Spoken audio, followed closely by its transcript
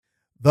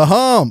The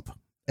Hump,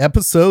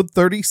 episode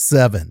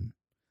 37,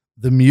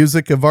 The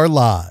Music of Our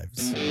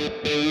Lives.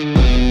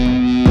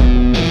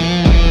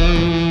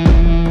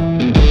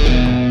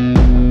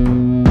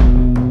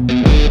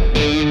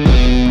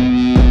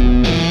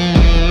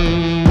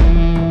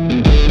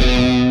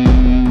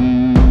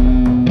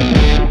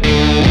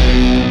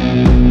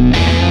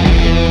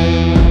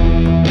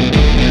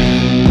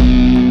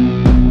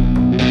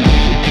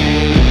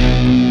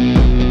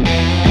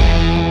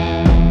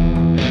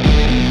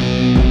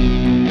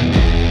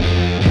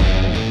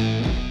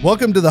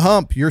 Welcome to The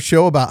Hump, your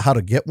show about how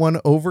to get one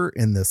over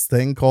in this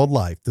thing called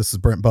life. This is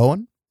Brent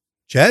Bowen.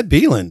 Chad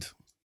Beeland.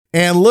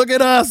 And look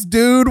at us,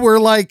 dude. We're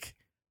like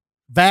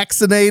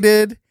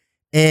vaccinated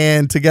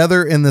and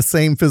together in the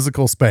same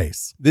physical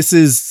space. This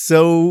is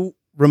so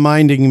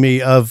reminding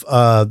me of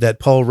that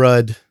Paul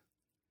Rudd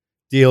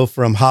deal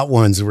from Hot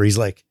Ones where he's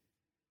like,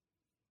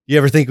 you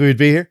ever think we would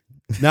be here?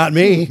 Not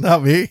me.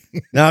 Not me.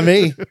 Not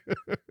me.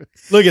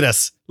 Look at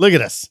us. Look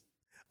at us.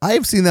 I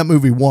have seen that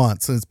movie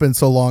once, and it's been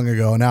so long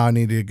ago. Now I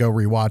need to go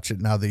rewatch it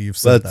now that you've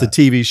said that. It's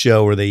a TV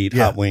show where they eat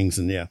hot wings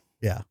and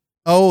Yeah.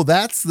 Oh,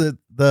 that's the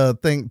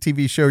thing,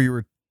 TV show you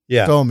were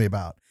telling me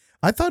about.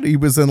 I thought he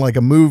was in like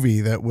a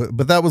movie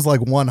but that was like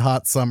One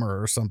Hot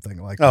Summer or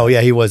something like that. Oh, yeah,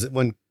 he was.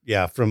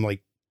 From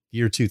like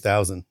year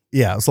 2000.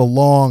 Yeah, it's a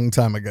long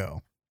time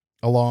ago.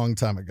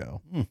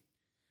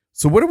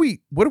 So what are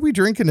we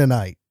drinking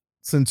tonight?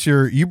 Since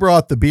you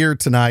brought the beer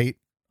tonight,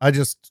 I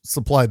just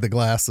supplied the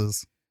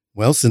glasses.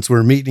 Well, since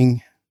we're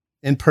meeting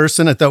in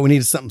person, I thought we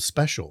needed something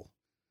special.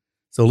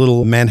 So a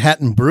little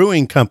Manhattan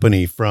Brewing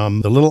Company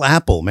from the Little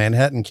Apple,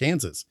 Manhattan,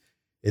 Kansas.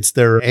 It's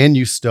their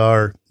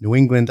Anustar New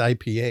England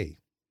IPA.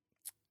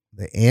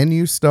 The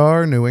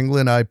Anustar New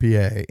England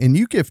IPA. And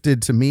you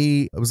gifted to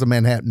me, it was a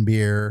Manhattan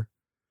beer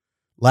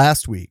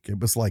last week. It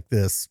was like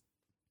this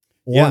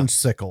orange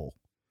sickle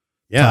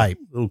type.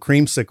 Little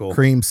creamsicle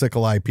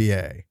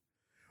IPA,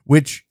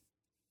 which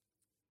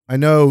I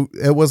know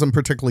it wasn't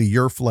particularly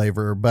your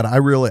flavor, but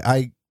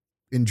I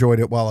enjoyed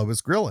it while I was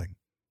grilling.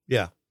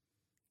 Yeah.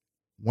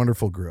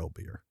 Wonderful grill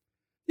beer.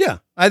 Yeah.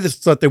 I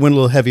just thought they went a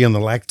little heavy on the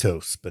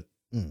lactose, but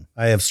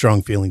I have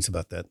strong feelings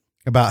about that.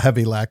 About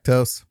heavy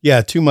lactose?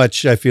 Yeah. Too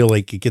much. I feel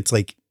like it gets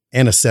like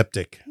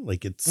antiseptic.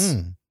 Like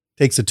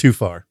takes it too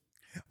far.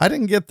 I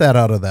didn't get that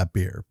out of that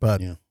beer,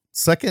 but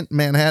second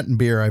Manhattan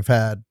beer I've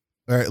had,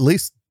 or at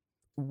least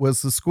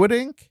was the Squid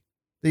Ink.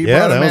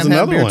 That was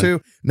another one.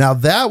 Too. Now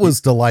that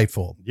was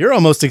delightful. You're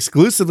almost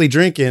exclusively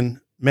drinking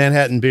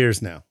Manhattan beers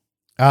now.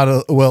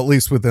 At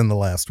least within the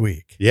last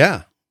week.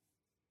 Yeah.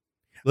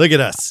 Look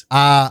at us.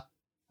 I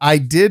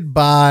did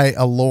buy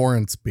a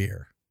Lawrence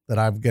beer that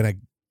I'm going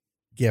to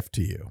gift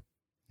to you.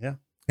 Yeah.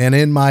 And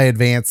in my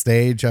advanced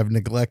age, I've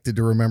neglected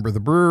to remember the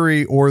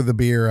brewery or the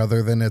beer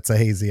other than it's a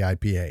hazy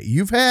IPA.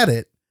 You've had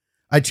it.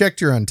 I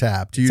checked your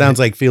Untapped. Sounds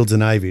like Fields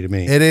and Ivy to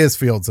me. It is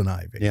Fields and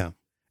Ivy. Yeah.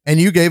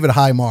 And you gave it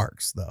high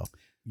marks though.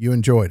 You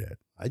enjoyed it.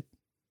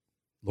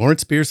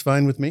 Lawrence beer's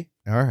fine with me.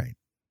 All right.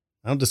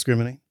 I don't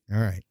discriminate. All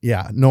right.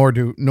 Yeah. Nor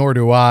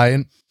do I.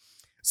 And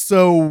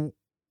so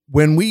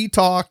when we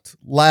talked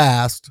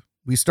last,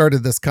 we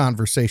started this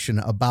conversation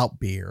about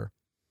beer,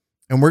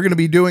 and we're going to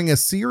be doing a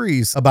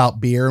series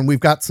about beer. And we've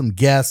got some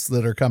guests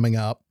that are coming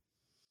up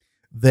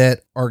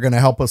that are going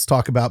to help us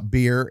talk about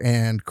beer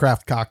and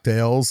craft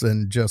cocktails.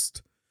 And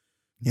just,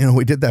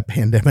 we did that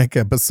pandemic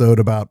episode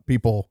about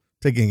people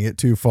taking it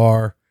too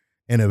far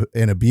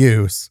in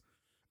abuse.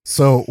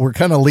 So we're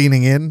kind of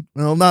leaning in,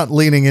 not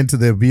leaning into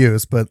the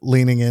abuse, but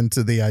leaning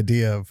into the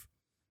idea of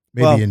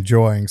maybe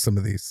enjoying some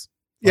of these.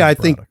 Yeah, I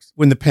think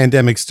when the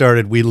pandemic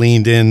started, we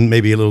leaned in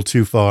maybe a little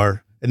too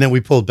far, and then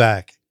we pulled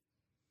back.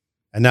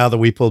 And now that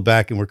we pulled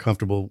back and we're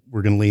comfortable,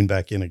 we're going to lean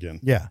back in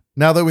again. Yeah.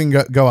 Now that we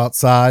can go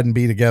outside and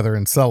be together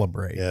and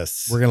celebrate.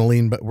 Yes. We're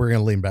going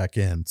to lean back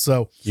in.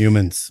 So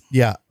humans.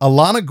 Yeah.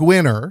 Alana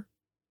Gwinner,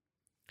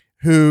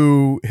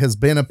 who has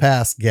been a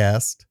past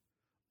guest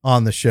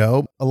on the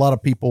show. A lot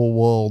of people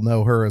will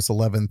know her as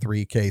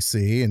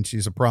 11-3KC, and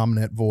she's a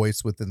prominent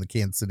voice within the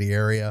Kansas City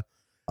area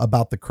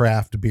about the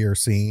craft beer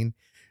scene.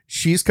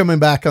 She's coming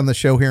back on the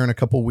show here in a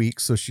couple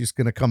weeks, so she's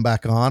going to come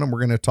back on, and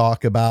we're going to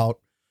talk about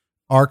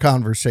our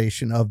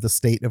conversation of the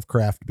state of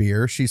craft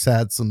beer. She's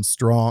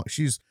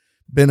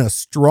been a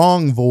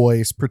strong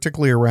voice,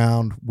 particularly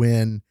around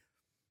when,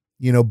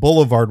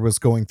 Boulevard was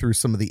going through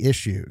some of the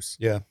issues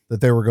that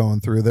they were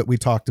going through that we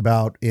talked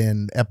about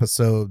in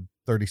episode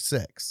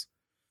 36.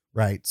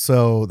 Right.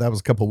 So that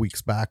was a couple of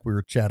weeks back. We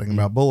were chatting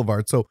about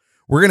Boulevard. So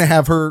we're going to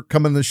have her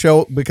come in the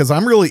show because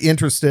I'm really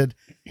interested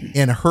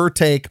in her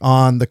take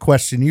on the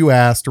question you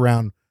asked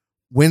around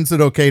when's it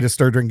okay to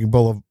start drinking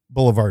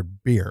Boulevard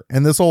beer?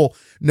 And this whole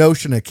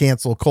notion of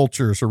cancel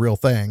culture is a real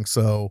thing.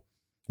 So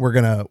we're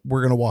going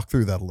to walk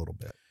through that a little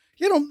bit.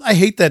 I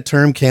hate that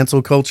term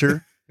cancel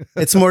culture.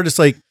 It's more just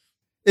like,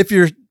 if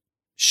you're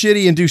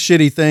shitty and do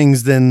shitty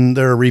things, then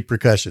there are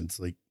repercussions.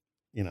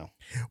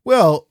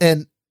 Well,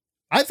 and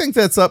I think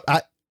that's up.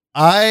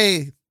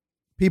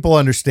 People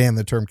understand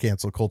the term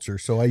cancel culture,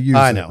 so I use it.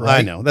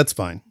 I know. That's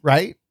fine.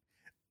 Right?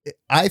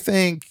 I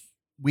think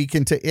we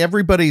can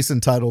everybody's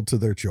entitled to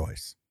their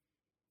choice.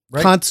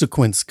 Right?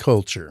 Consequence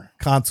culture.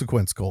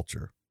 Consequence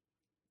culture.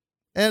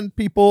 And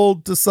people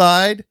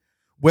decide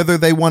whether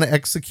they want to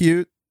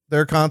execute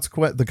the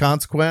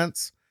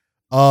consequence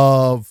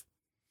of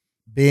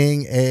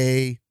being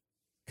a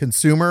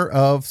consumer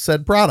of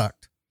said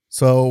product.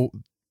 So,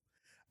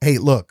 hey,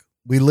 look,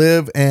 we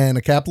live in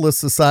a capitalist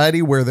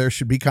society where there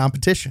should be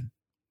competition.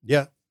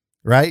 Yeah.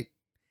 Right?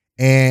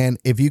 And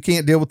if you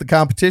can't deal with the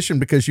competition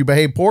because you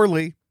behave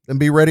poorly, then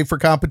be ready for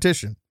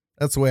competition.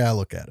 That's the way I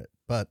look at it.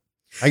 But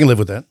I can live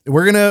with that.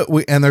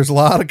 And there's a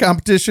lot of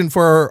competition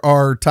for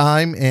our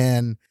time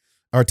and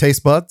our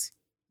taste buds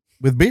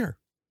with beer.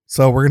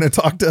 So we're going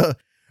to talk to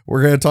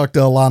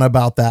Alana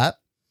about that.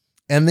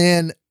 And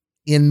then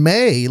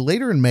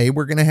later in May,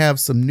 we're going to have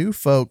some new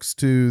folks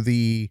to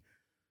the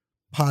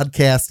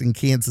podcast in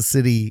Kansas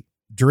City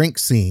drink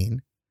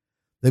scene.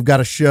 They've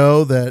got a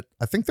show that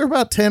I think they're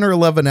about 10 or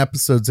 11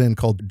 episodes in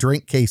called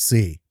Drink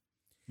KC.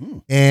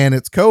 And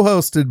it's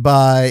co-hosted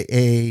by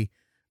a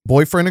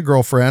boyfriend and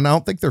girlfriend. I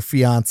don't think they're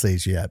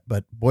fiancés yet,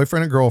 but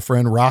boyfriend and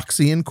girlfriend,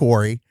 Roxy and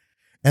Corey.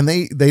 And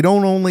they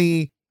don't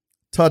only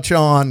touch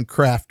on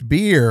craft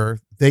beer.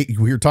 We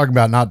were talking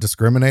about not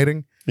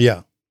discriminating.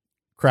 Yeah.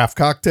 Craft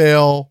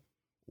cocktail,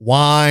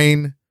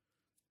 wine,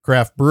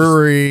 craft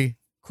brewery,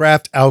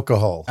 craft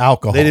alcohol.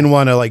 They didn't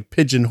want to like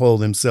pigeonhole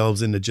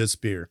themselves into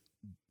just beer.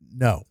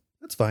 No,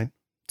 that's fine.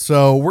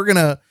 So we're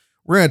going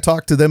to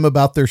talk to them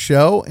about their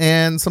show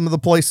and some of the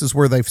places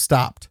where they've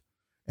stopped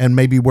and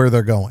maybe where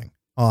they're going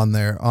on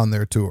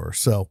their tour.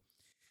 So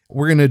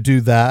we're going to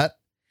do that.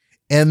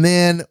 And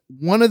then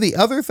one of the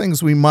other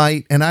things we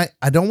might, and I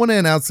don't want to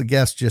announce the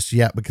guest just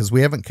yet because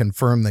we haven't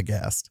confirmed the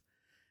guest.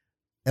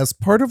 As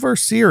part of our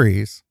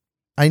series,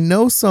 I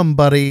know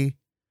somebody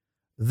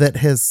that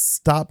has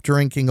stopped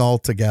drinking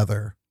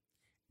altogether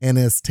and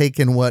has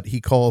taken what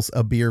he calls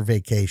a beer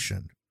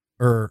vacation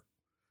or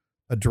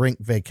a drink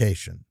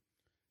vacation.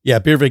 Yeah.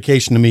 Beer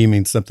vacation to me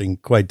means something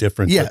quite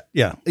different. Yeah.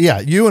 Yeah. Yeah.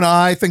 You and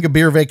I think of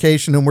beer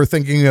vacation and we're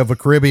thinking of a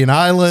Caribbean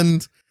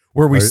island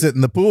where we sit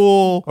in the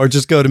pool. Or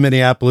just go to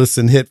Minneapolis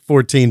and hit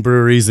 14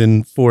 breweries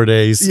in 4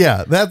 days.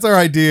 Yeah. That's our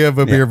idea of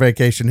a beer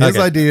vacation. His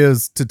idea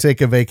is to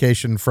take a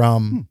vacation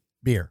from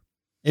beer.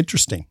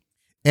 Interesting.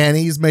 And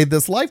he's made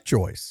this life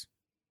choice.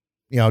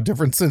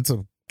 Different sense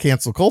of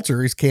cancel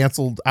culture. He's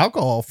canceled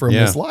alcohol from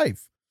his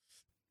life.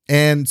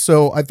 And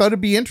so I thought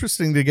it'd be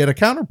interesting to get a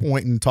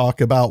counterpoint and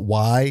talk about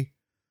why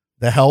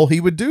the hell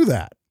he would do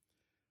that.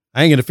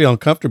 I ain't going to feel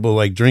uncomfortable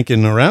like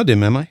drinking around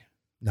him, am I?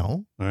 No.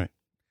 All right.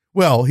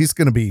 Well, he's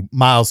going to be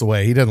miles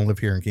away. He doesn't live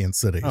here in Kansas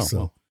City.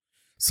 Oh,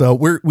 so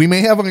we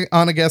may have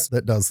on a guest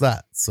that does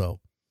that. So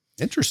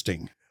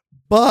interesting.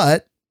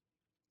 But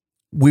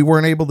we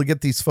weren't able to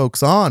get these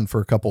folks on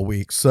for a couple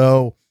weeks.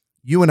 So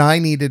you and I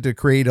needed to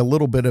create a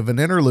little bit of an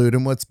interlude.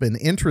 And what's been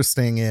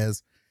interesting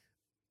is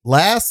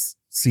last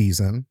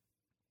season,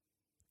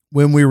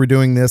 when we were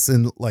doing this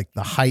in like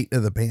the height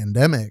of the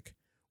pandemic,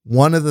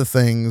 one of the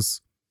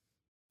things,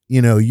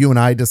 you and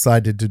I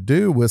decided to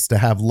do was to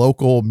have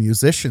local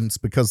musicians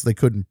because they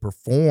couldn't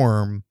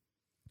perform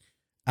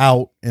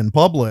out in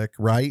public.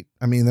 Right.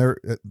 I mean,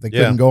 they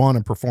couldn't go on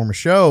and perform a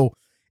show.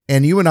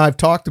 And you and I have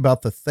talked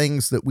about the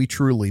things that we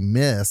truly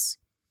miss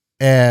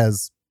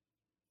as,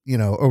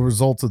 a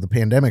result of the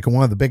pandemic. And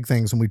one of the big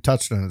things, and we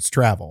touched on, is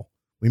travel.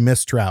 We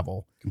miss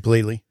travel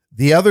completely.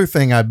 The other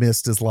thing I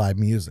missed is live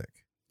music.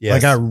 Yes.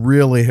 Like I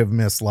really have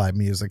missed live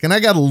music. And I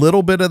got a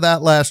little bit of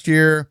that last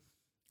year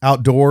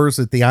outdoors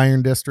at the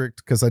Iron District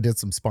because I did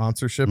some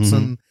sponsorships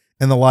and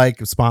the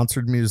like of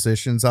sponsored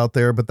musicians out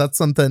there. But that's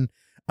something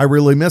I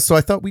really miss. So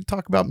I thought we'd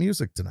talk about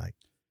music tonight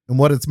and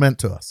what it's meant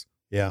to us.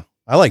 Yeah,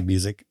 I like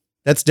music.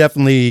 That's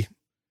definitely,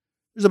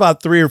 there's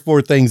about 3 or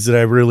 4 things that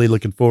I'm really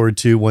looking forward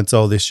to once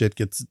all this shit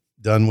gets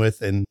done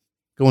with, and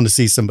going to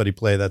see somebody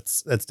play.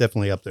 That's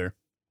definitely up there.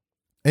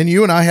 And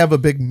you and I have a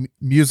big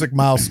music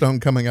milestone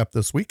coming up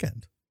this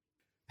weekend.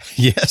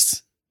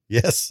 Yes.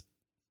 Yes.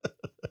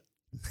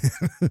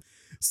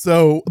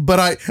 So,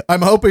 but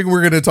I'm hoping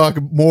we're going to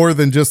talk more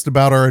than just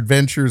about our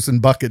adventures in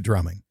bucket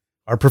drumming.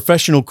 Our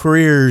professional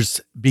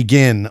careers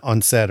begin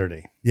on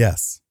Saturday.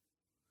 Yes.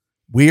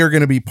 We are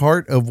going to be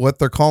part of what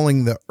they're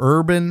calling the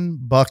Urban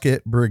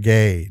Bucket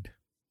Brigade.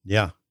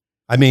 Yeah.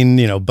 I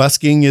mean,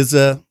 busking is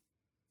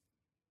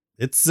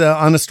it's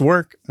honest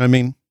work. I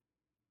mean,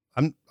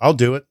 I'll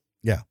do it.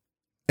 Yeah.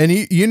 And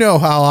you know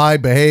how I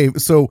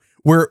behave. So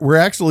we're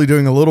actually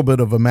doing a little bit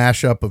of a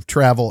mashup of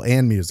travel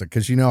and music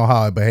because you know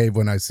how I behave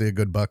when I see a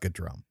good bucket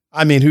drum.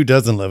 I mean, who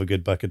doesn't love a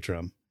good bucket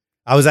drum?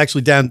 I was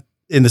actually down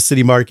in the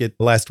city market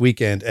last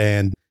weekend,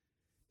 and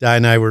Di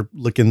and I were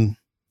looking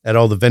at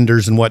all the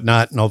vendors and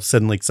whatnot, and all of a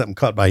sudden, like, something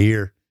caught my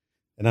ear.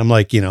 And I'm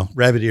like,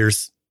 rabbit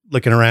ears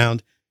looking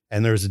around,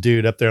 and there was a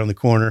dude up there on the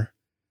corner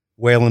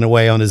wailing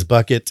away on his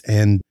bucket.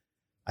 And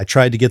I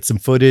tried to get some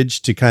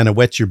footage to kind of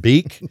wet your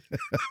beak,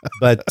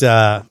 but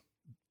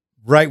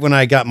right when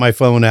I got my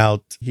phone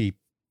out, he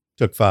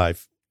took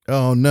 5.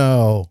 Oh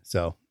no.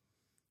 So,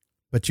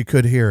 but you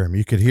could hear him.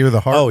 You could hear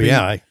the heartbeat. Oh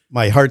yeah.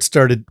 my heart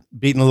started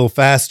beating a little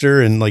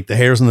faster, and like the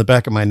hairs on the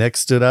back of my neck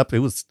stood up. It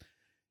was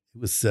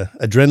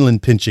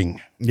adrenaline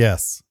pinching.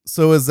 Yes.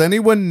 So as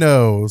anyone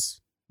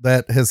knows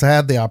that has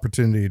had the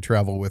opportunity to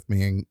travel with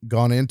me and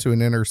gone into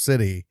an inner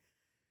city,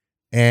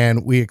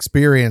 and we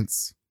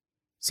experience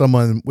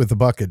someone with a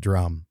bucket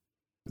drum,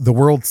 the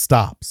world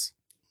stops.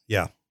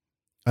 Yeah.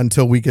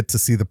 Until we get to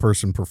see the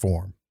person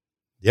perform.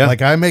 Yeah.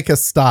 Like I make a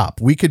stop.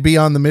 We could be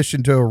on the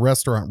mission to a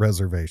restaurant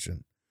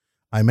reservation.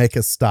 I make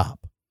a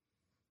stop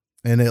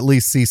and at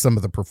least see some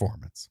of the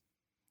performance.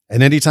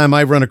 And anytime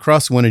I run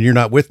across one and you're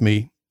not with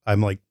me,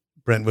 I'm like,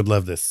 Brent would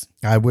love this.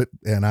 I would,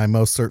 and I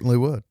most certainly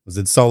would. Was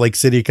in Salt Lake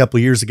City a couple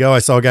of years ago. I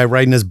saw a guy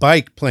riding his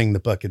bike playing the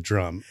bucket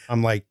drum.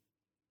 I'm like,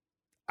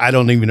 I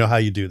don't even know how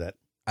you do that.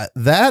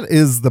 That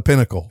is the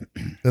pinnacle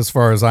as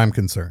far as I'm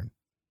concerned.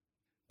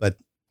 But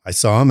I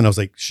saw him and I was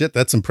like, shit,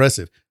 that's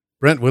impressive.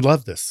 Brent would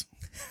love this.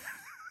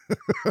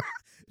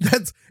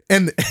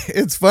 And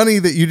it's funny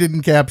that you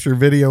didn't capture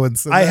video and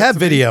send I that have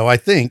to me. video, I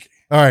think.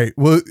 All right.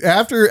 Well,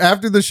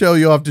 after the show,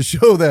 you'll have to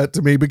show that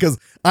to me because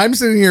I'm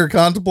sitting here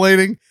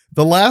contemplating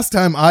the last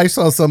time I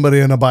saw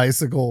somebody on a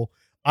bicycle.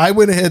 I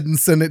went ahead and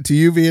sent it to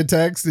you via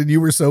text, and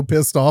you were so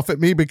pissed off at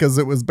me because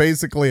it was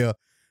basically a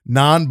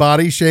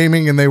non-body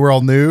shaming and they were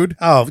all nude.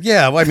 Oh,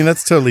 yeah. Well, I mean,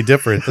 that's totally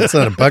different. That's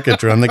not a bucket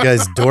drum. The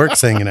guy's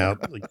dorks hanging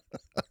out. Like,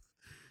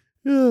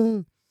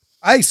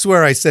 I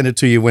swear I sent it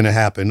to you when it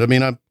happened. I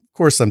mean, of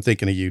course I'm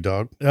thinking of you,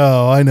 dog.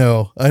 Oh, I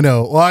know.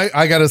 Well,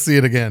 I got to see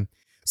it again.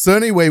 So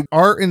anyway,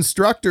 our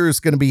instructor is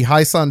going to be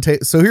Hyson.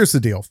 So here's the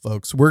deal,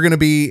 folks. We're going to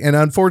be, and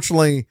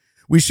unfortunately,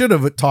 we should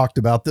have talked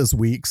about this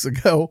weeks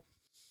ago.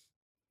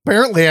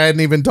 Apparently, I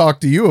hadn't even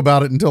talked to you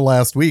about it until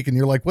last week. And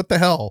you're like, what the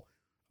hell?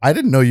 I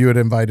didn't know you had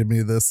invited me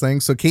to this thing.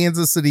 So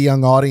Kansas City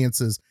young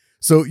audiences.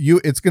 So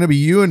it's going to be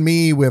you and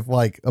me with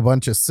like a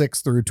bunch of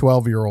 6 through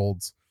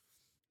 12-year-olds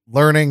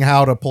learning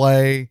how to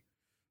play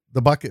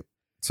the bucket.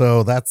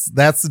 So that's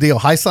the deal.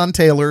 Hyson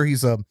Taylor,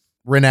 he's a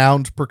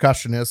renowned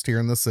percussionist here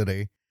in the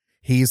city.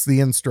 He's the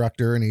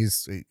instructor, and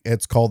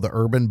it's called the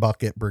Urban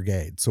Bucket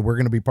Brigade. So we're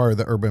going to be part of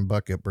the Urban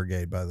Bucket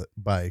Brigade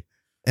by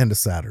end of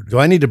Saturday. Do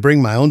I need to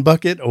bring my own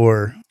bucket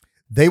or?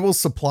 They will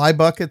supply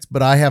buckets,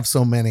 but I have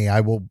so many,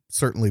 I will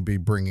certainly be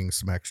bringing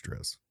some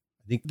extras.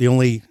 I think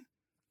I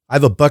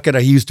have a bucket I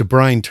use to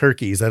brine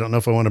turkeys. I don't know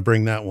if I want to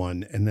bring that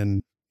one. And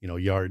then,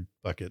 yard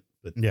bucket.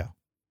 But yeah.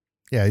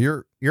 Yeah.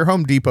 Your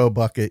Home Depot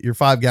bucket, your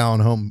 5-gallon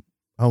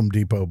Home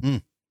Depot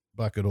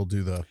bucket will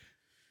do the.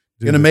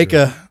 Going to make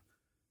an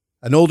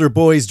older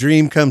boy's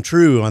dream come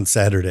true on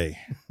Saturday.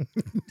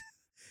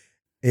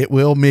 It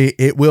will me.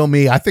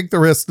 I think the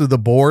rest of the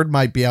board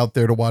might be out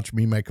there to watch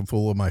me make a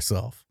fool of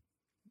myself.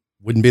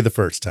 Wouldn't be the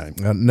first time.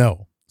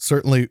 No,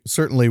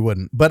 certainly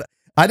wouldn't. But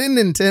I didn't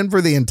intend for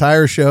the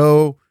entire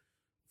show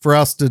for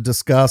us to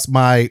discuss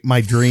my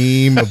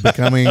dream of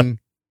becoming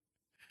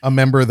a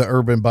member of the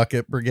Urban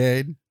Bucket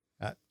Brigade.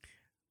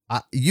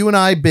 You and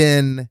I've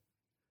been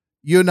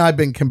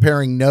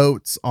comparing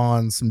notes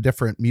on some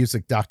different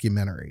music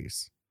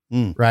documentaries,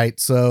 right?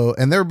 So,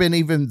 and there have been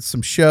even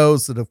some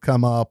shows that have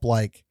come up.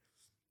 Like,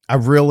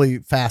 I'm really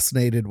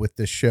fascinated with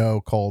this show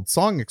called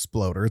Song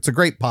Exploder. It's a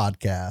great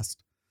podcast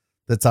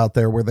that's out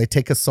there where they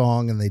take a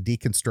song and they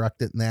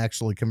deconstruct it and they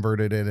actually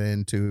converted it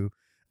into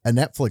a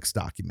Netflix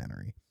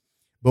documentary.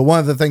 But one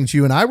of the things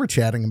you and I were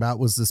chatting about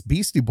was this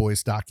Beastie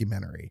Boys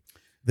documentary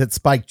that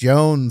Spike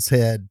Jonze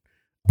had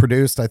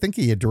produced. I think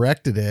he had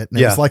directed it. And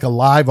it was like a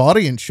live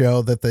audience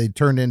show that they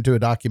turned into a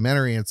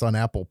documentary. And it's on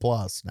Apple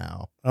Plus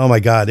now. Oh my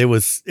God. It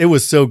was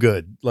so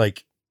good.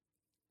 Like,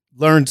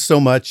 learned so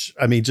much.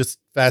 I mean, just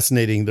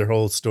fascinating, their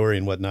whole story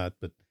and whatnot.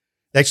 But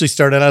they actually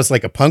started out as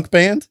like a punk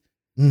band.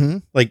 Mm-hmm.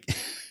 Like,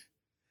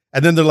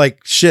 and then they're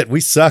like, shit,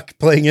 we suck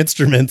playing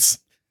instruments.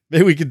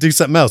 Maybe we could do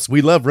something else.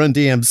 We love Run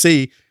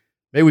DMC.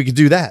 Maybe we could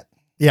do that.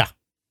 Yeah.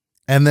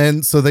 And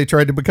then, so they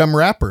tried to become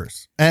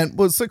rappers and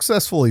was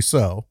successfully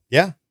so.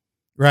 Yeah.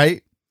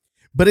 Right.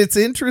 But it's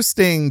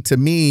interesting to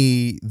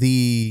me,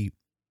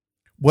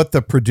 what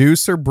the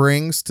producer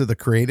brings to the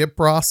creative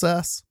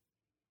process.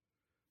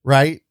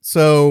 Right.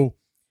 So,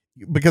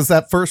 because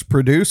that first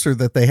producer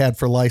that they had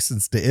for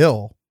License to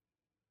Ill,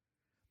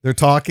 they're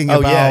talking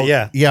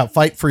about,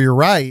 Fight for Your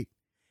Right.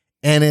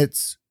 And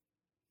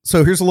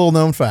so here's a little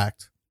known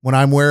fact. When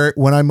I mow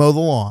the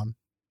lawn,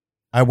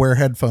 I wear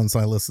headphones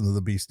and I listen to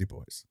the Beastie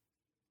Boys.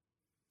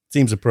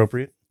 Seems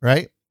appropriate.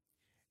 Right.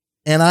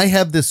 And I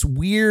have this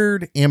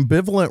weird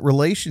ambivalent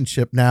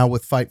relationship now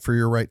with Fight for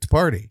Your Right to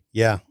Party.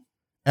 Yeah.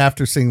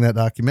 After seeing that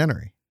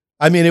documentary.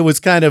 I mean,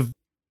 it kind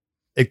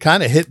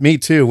of hit me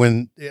too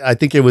when I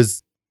think it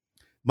was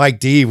Mike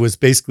D was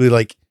basically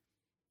like,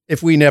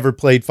 if we never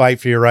played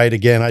Fight for Your Right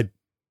again,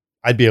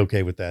 I'd be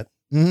okay with that.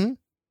 Mm-hmm.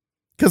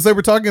 Because they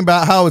were talking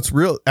about how it's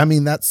real. I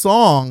mean, that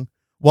song,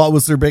 while it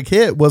was their big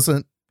hit,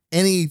 wasn't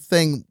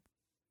anything,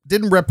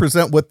 didn't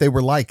represent what they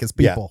were like as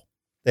people. Yeah.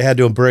 They had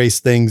to embrace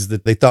things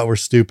that they thought were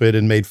stupid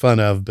and made fun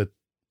of, but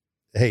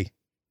hey,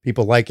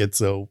 people like it,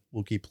 so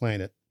we'll keep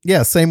playing it.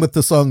 Yeah, same with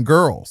the song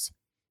Girls,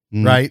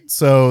 right?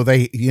 So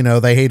they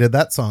hated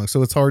that song.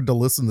 So it's hard to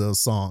listen to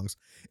those songs.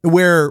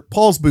 Where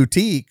Paul's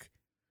Boutique,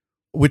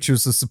 which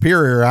was a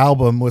superior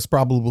album, was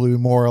probably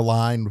more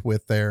aligned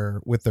with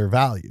their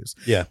values.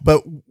 Yeah.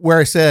 But where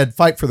I said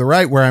Fight for the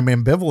Right, where I'm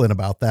ambivalent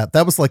about that,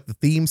 that was like the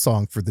theme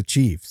song for the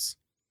Chiefs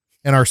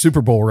and our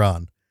Super Bowl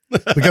run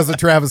because of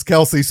Travis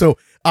Kelce. So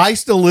I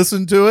still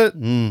listen to it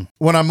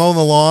when I'm on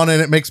the lawn,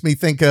 and it makes me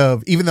think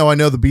of, even though I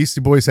know the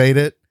Beastie Boys hate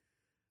it,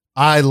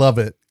 I love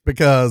it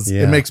because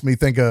it makes me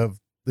think of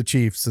the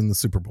Chiefs and the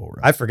Super Bowl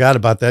run. I forgot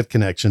about that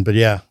connection, but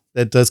yeah,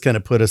 that does kind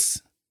of put us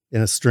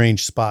in a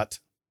strange spot.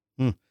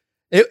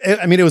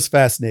 I mean, it was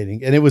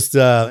fascinating, and it was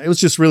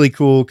just really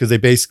cool because they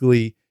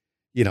basically,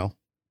 the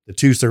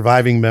two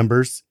surviving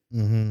members,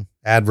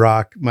 Ad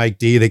Rock, Mike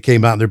D, they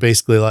came out and they're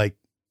basically like,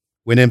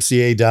 when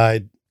MCA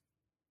died,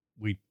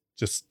 we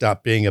just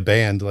stopped being a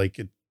band. Like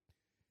it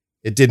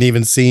didn't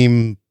even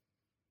seem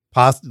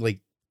possible.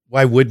 Like,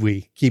 why would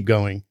we keep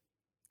going?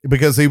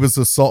 Because he was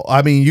the soul.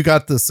 I mean, you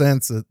got the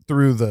sense that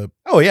through the.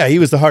 Oh yeah, he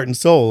was the heart and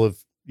soul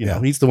of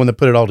he's the one that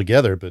put it all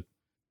together. But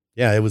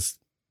yeah, it was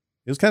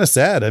kind of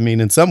sad. I mean,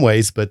 in some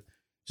ways, but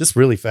just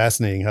really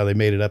fascinating how they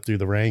made it up through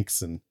the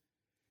ranks. And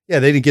yeah,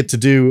 they didn't get to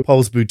do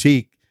Paul's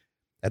Boutique.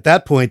 At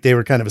that point, they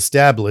were kind of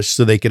established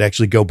so they could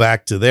actually go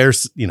back to their,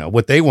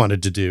 what they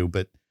wanted to do.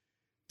 But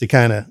to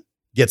kind of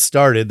get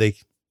started, they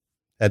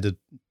had to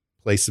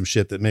play some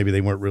shit that maybe they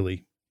weren't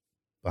really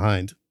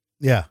behind.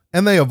 Yeah.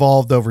 And they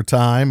evolved over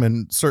time,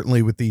 and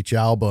certainly with each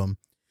album.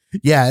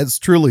 Yeah, it's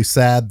truly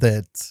sad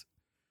that,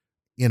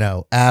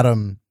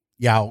 Adam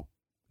Yao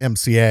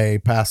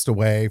MCA passed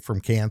away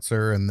from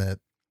cancer, and that,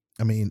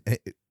 I mean,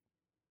 it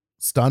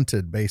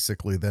stunted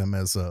basically them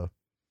as a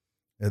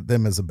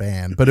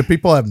band. But if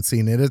people haven't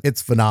seen it,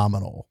 it's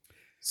phenomenal.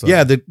 So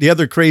yeah, the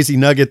other crazy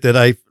nugget that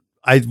I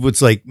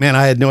was like, man,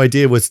 I had no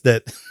idea was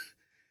that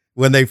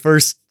when they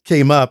first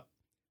came up,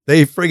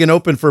 they friggin'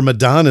 opened for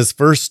Madonna's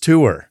first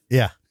tour.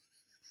 Yeah.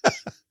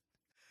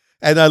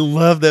 And I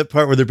love that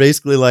part where they're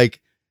basically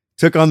like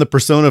took on the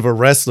persona of a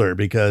wrestler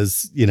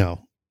because,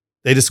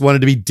 they just wanted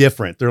to be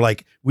different. They're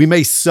like, we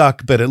may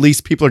suck, but at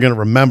least people are going to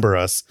remember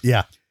us.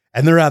 Yeah.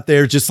 And they're out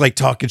there just like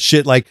talking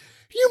shit like,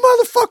 you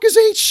motherfuckers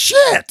ain't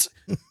shit.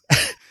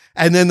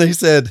 And then they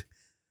said,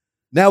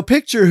 now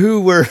picture who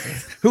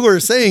we're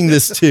saying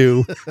this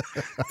to.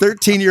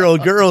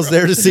 13-year-old girls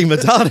there to see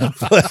Madonna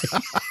play.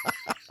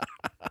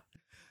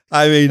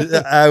 I mean,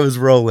 I was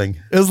rolling.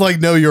 It was like,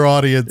 know your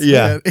audience.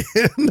 Yeah.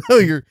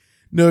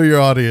 know your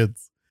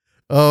audience.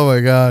 Oh my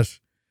gosh.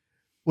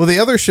 Well, the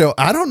other show,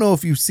 I don't know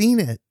if you've seen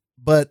it,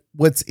 but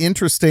what's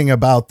interesting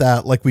about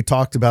that, like we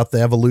talked about the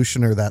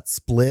evolution or that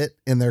split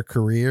in their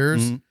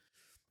careers,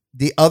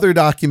 the other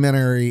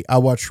documentary I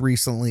watched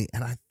recently,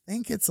 and I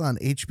think it's on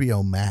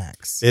HBO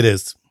Max. It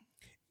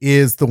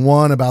is the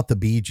one about the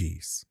Bee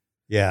Gees.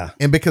 Yeah.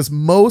 And because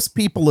most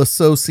people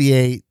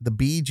associate the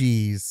Bee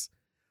Gees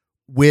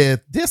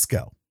with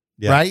disco,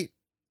 right,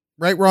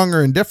 wrong,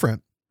 or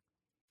indifferent.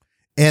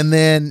 And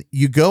then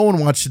you go and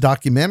watch the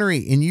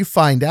documentary and you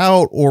find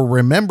out or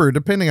remember,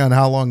 depending on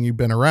how long you've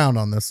been around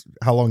on this,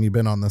 how long you've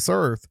been on this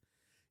earth,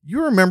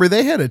 you remember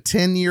they had a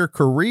 10-year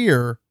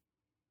career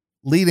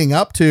leading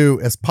up to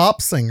as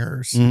pop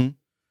singers.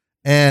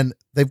 And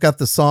they've got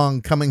the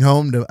song Coming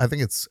Home to, I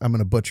think I'm going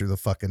to butcher the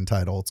fucking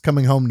title. It's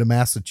Coming Home to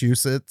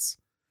Massachusetts.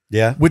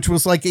 Yeah. Which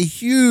was like a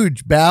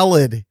huge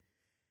ballad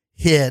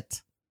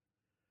hit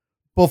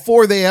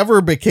before they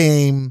ever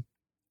became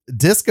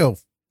disco,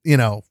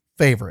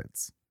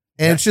 favorites.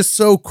 And it's just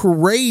so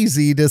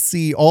crazy to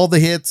see all the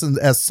hits and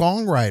as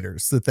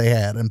songwriters that they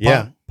had and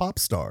pop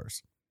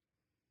stars.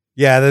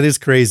 Yeah, that is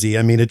crazy.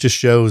 I mean, it just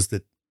shows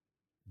that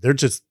they're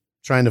just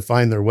trying to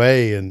find their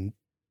way, and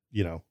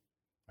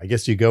I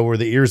guess you go where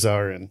the ears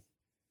are, and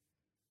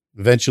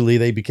eventually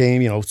they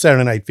became,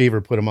 Saturday Night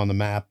Fever put them on the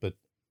map, but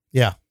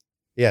yeah,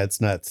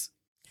 it's nuts.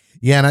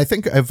 Yeah. And I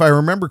think if I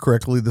remember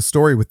correctly, the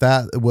story with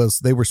that was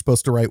they were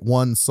supposed to write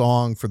one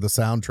song for the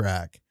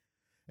soundtrack.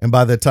 And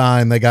by the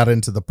time they got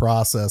into the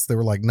process, they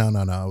were like,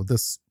 no.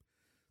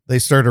 They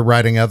started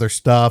writing other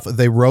stuff.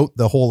 They wrote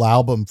the whole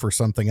album for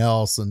something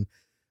else. And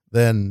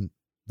then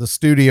the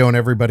studio and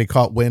everybody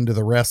caught wind of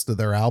the rest of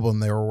their album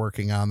they were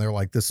working on. They're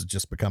like, this has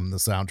just become the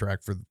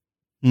soundtrack for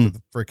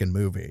the freaking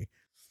movie.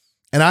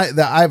 And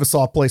I have a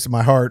soft place in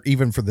my heart,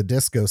 even for the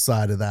disco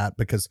side of that,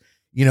 because,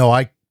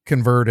 I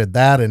converted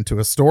that into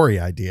a story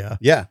idea.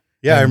 Yeah.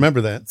 Yeah, I remember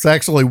that. It's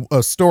actually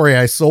a story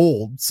I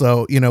sold.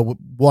 So,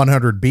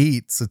 100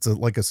 beats, it's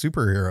like a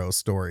superhero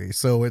story.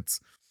 So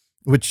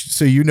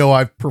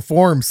I've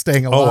performed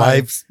Staying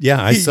Alive.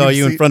 I saw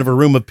you in front of a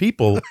room of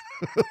people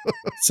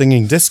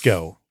singing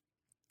disco.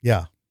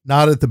 Yeah.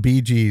 Not at the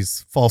Bee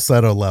Gees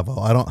falsetto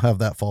level. I don't have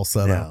that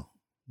falsetto.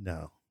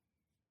 No.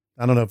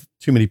 I don't know if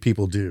too many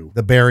people do.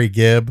 The Barry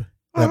Gibb.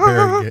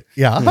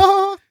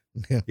 Yeah.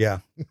 Yeah.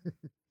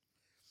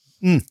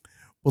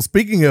 Well,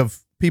 speaking of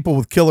people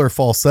with killer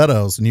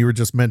falsettos, and you were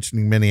just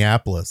mentioning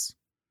Minneapolis,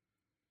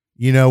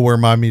 where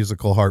my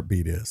musical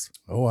heartbeat is.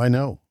 Oh, I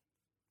know.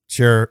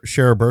 Share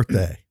a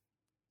birthday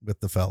with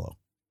the fellow.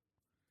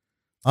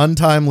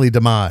 Untimely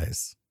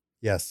demise.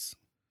 Yes.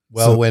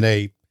 Well, when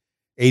a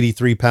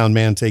 83-pound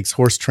man takes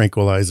horse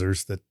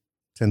tranquilizers. That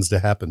tends to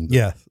happen.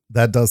 Yeah,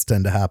 that does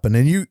tend to happen.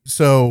 And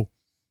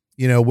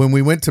when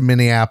we went to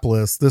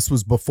Minneapolis, this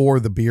was before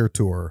the beer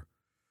tour.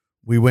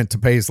 We went to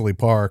Paisley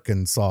Park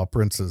and saw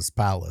Prince's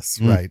Palace,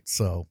 right?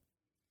 So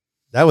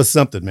that was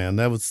something, man.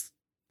 That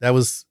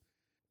was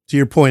to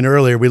your point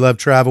earlier. We love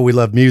travel. We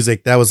love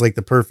music. That was like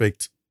the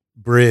perfect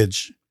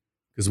bridge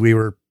because we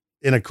were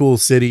in a cool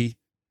city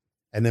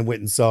and then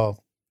went and saw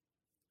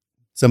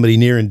somebody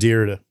near and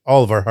dear to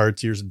all of our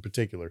hearts, yours in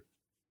particular.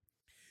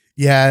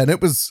 Yeah. And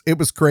it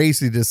was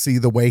crazy to see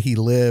the way he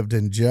lived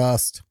and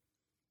just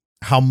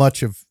how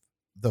much of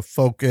the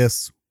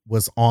focus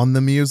was on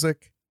the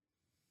music,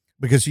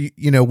 because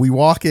we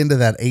walk into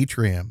that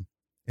atrium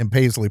in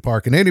Paisley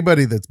Park, and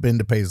anybody that's been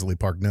to Paisley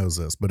Park knows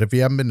this, but if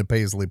you haven't been to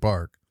Paisley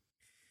Park,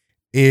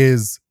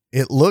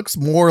 it looks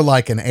more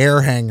like an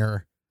air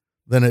hangar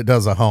than it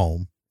does a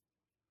home.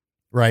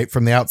 Right.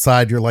 From the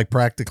outside, you're like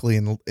practically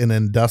in an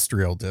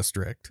industrial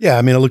district. Yeah.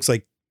 I mean, it looks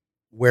like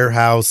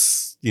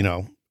warehouse,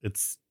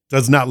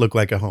 does not look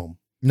like a home.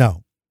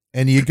 No.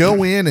 And you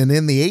go in, and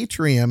in the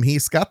atrium,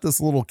 he's got this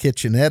little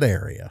kitchenette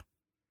area.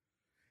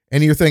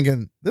 And you're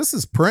thinking, this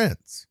is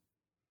Prince,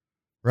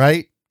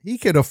 right? He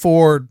could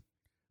afford,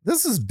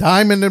 this is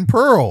diamond and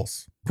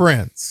pearls,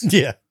 Prince.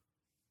 Yeah.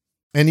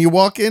 And you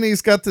walk in,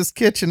 he's got this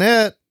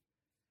kitchenette,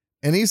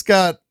 and he's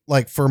got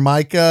like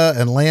Formica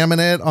and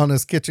laminate on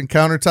his kitchen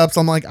countertops.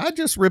 I'm like, I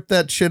just ripped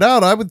that shit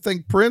out. I would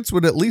think Prince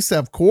would at least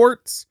have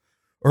quartz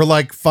or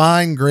like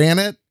fine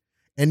granite.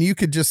 And you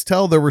could just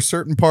tell there were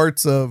certain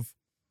parts of,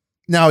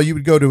 now you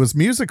would go to his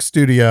music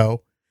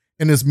studio,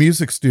 and his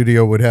music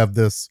studio would have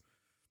this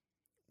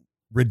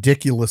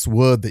ridiculous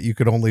wood that you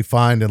could only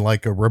find in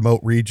like a remote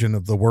region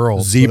of the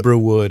world. Zebra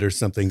wood or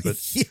something. But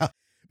yeah.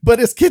 But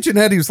his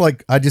kitchenette, he was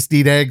like, I just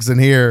eat eggs in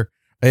here.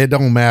 It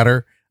don't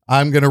matter.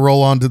 I'm going to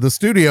roll on to the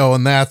studio,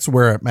 and that's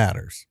where it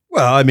matters.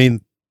 Well, I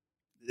mean,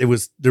 there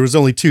was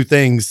only two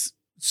things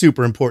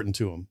super important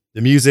to him: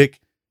 the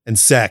music and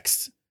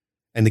sex.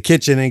 And the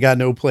kitchen ain't got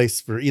no place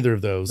for either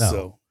of those. No.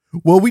 So,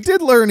 well, we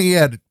did learn he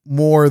had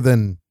more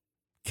than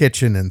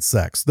kitchen and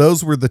sex.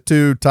 Those were the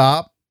two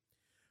top.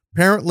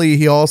 Apparently,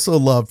 he also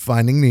loved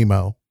Finding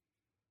Nemo.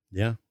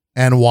 Yeah.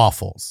 And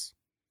waffles.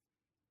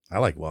 I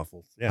like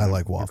waffles. Yeah. I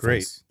like waffles.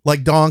 Great.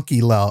 Like donkey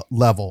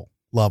level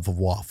love of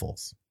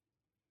waffles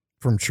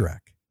from Shrek.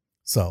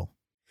 So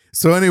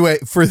anyway,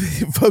 for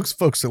the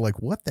folks are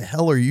like, what the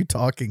hell are you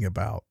talking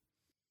about?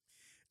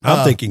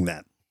 I'm thinking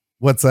that.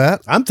 What's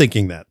that? I'm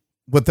thinking that.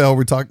 What the hell are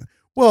we talking?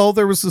 Well,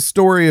 there was a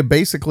story of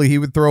basically he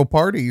would throw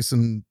parties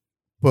and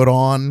put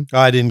on. Oh,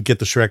 I didn't get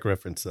the Shrek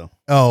reference though.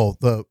 Oh,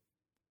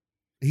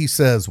 he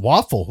says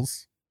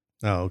waffles.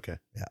 Oh, okay.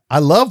 Yeah. I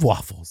love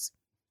waffles.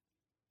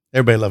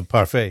 Everybody loved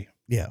parfait.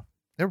 Yeah.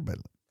 Everybody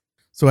loved.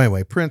 So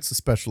anyway, Prince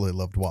especially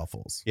loved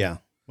waffles. Yeah.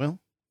 Well,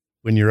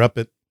 when you're up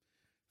at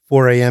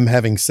 4 a.m.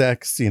 having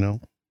sex,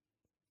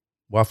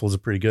 waffles are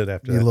pretty good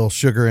after that. A little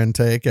sugar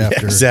intake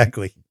after. Yeah,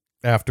 exactly.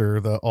 After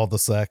all the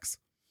sex.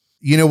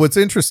 What's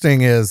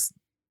interesting is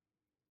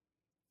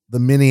the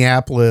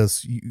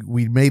Minneapolis,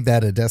 we made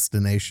that a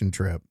destination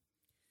trip.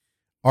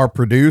 Our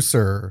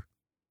producer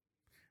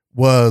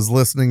was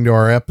listening to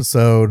our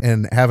episode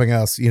and having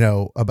us,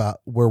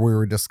 about where we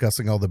were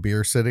discussing all the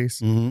beer cities.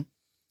 Mm-hmm.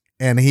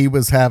 And he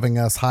was having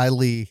us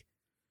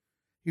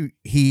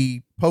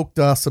he poked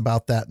us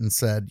about that and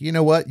said, you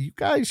know what, you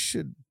guys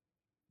should,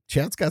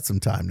 Chad's got some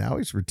time now.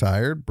 He's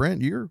retired.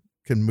 Brent, you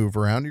can move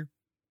around. You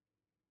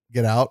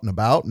get out and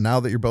about. And now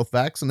that you're both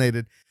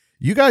vaccinated,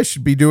 you guys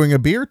should be doing a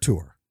beer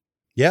tour.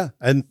 Yeah.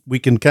 And we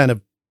can kind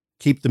of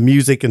keep the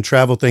music and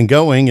travel thing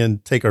going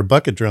and take our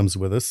bucket drums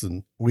with us.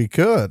 And we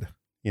could,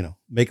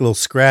 make a little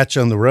scratch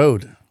on the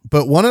road.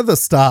 But one of the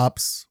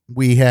stops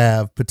we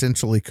have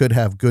potentially could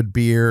have good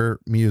beer,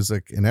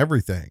 music, and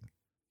everything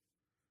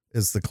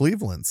is the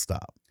Cleveland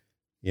stop.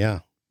 Yeah.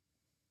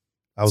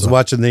 I was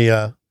watching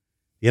the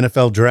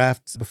NFL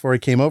draft before I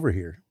came over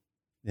here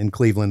in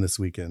Cleveland this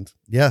weekend.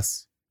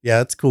 Yes.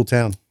 Yeah, it's a cool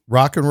town.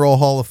 Rock and Roll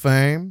Hall of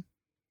Fame.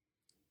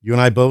 You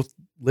and I both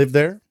lived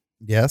there?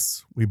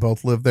 Yes, we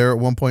both lived there at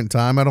one point in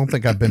time. I don't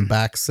think I've been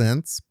back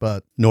since,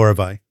 but nor have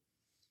I.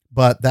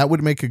 But that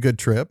would make a good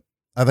trip.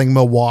 I think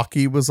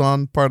Milwaukee was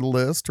on part of the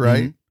list,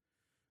 right?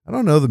 Mm-hmm. I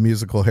don't know the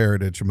musical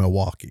heritage of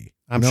Milwaukee.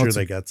 I'm sure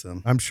they got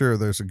some. I'm sure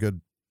there's a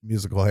good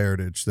musical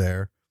heritage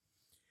there.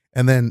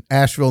 And then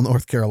Asheville,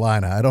 North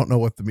Carolina. I don't know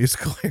what the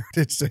musical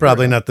heritage there.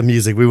 Probably not the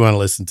music we want to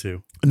listen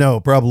to. No,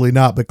 probably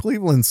not. But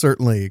Cleveland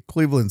certainly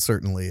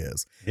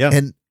is. Yeah.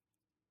 And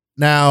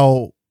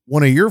now,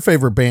 one of your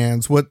favorite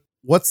bands,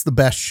 what's the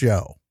best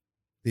show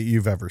that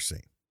you've ever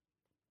seen?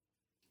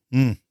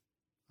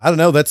 I don't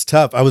know. That's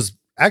tough. I was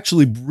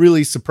actually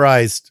really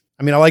surprised.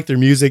 I mean, I like their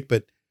music,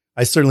 but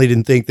I certainly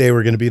didn't think they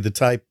were going to be the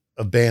type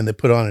of band that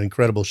put on an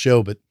incredible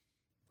show. But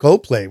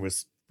Coldplay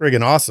was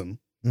friggin' awesome.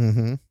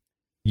 Mm-hmm.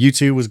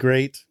 U2 was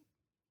great.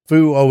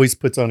 Foo always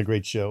puts on a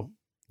great show.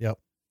 Yep.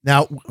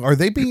 Now, are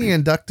they being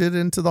inducted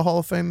into the Hall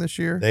of Fame this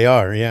year? They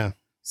are, yeah.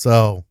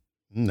 So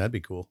that'd be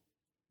cool.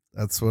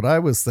 That's what I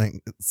was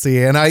thinking. See,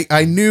 and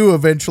I knew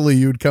eventually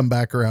you'd come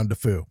back around to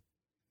Foo.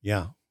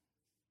 Yeah.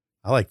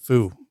 I like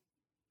Foo.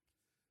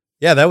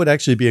 Yeah, that would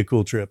actually be a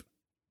cool trip.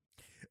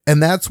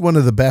 And that's one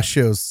of the best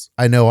shows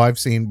I know I've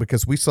seen,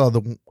 because we saw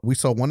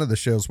one of the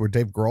shows where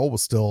Dave Grohl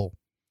was still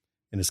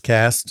in his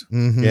cast.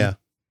 Mhm. Yeah.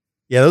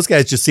 Yeah, those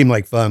guys just seem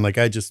like fun. Like,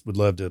 I just would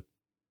love to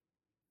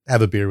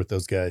have a beer with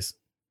those guys.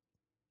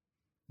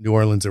 New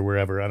Orleans or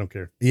wherever. I don't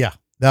care. Yeah.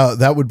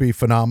 That would be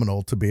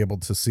phenomenal to be able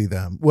to see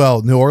them.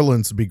 Well, New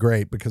Orleans would be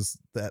great, because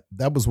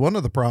that was one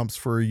of the prompts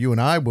for you and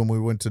I when we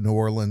went to New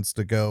Orleans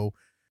to go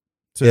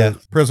to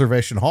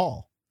Preservation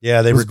Hall.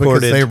 Yeah, they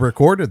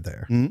recorded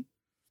there. Mhm.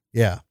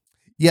 Yeah.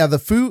 Yeah, the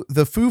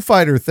Foo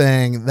Fighter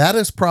thing, that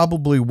is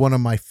probably one of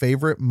my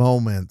favorite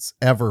moments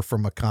ever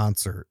from a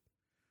concert,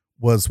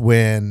 was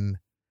when,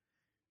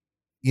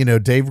 you know,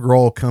 Dave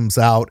Grohl comes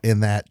out in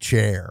that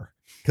chair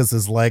because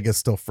his leg is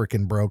still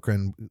freaking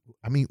broken.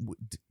 I mean,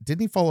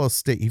 didn't he fall off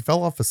stage? He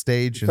fell off a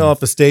stage. He fell off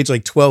the stage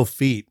like 12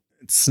 feet,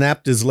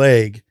 snapped his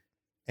leg,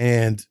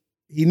 and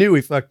he knew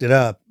he fucked it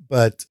up,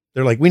 but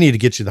they're like, we need to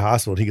get you to the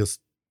hospital. And he goes,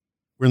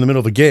 we're in the middle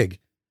of a gig.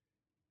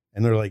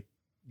 And they're like,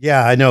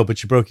 yeah, I know,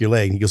 but you broke your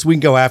leg. And he goes, we can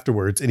go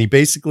afterwards. And he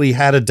basically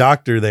had a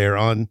doctor there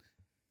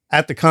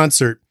at the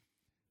concert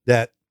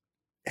that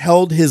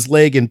held his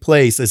leg in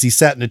place as he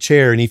sat in a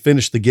chair, and he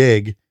finished the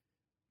gig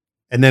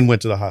and then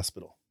went to the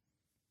hospital.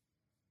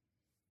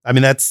 I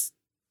mean, that's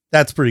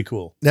pretty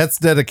cool. That's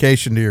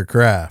dedication to your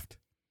craft.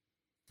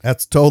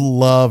 That's total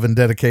love and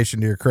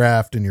dedication to your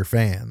craft and your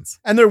fans.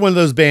 And they're one of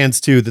those bands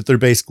too, that they're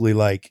basically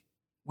like,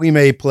 we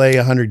may play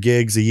 100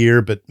 gigs a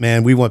year, but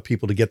man, we want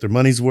people to get their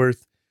money's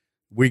worth.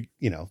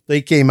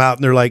 They came out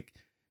and they're like,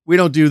 we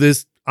don't do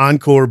this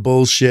encore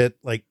bullshit.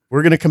 Like,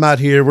 we're going to come out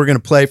here, we're going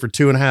to play for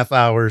 2.5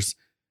 hours,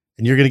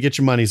 and you're going to get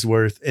your money's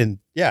worth. And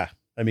yeah,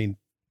 I mean,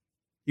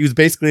 he was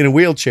basically in a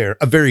wheelchair,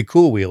 a very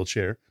cool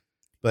wheelchair,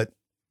 but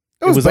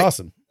it was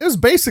awesome. It was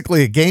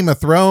basically a Game of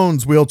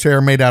Thrones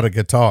wheelchair made out of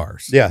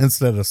guitars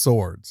instead of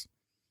swords.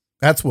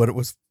 That's what it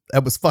was.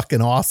 That was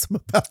fucking awesome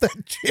about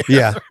that chair.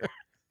 Yeah.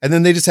 And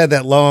then they just had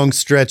that long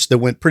stretch that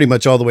went pretty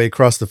much all the way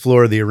across the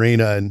floor of the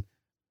arena. And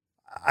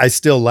I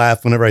still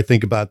laugh whenever I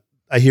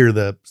hear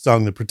the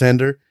song, The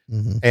Pretender.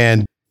 Mm-hmm.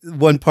 And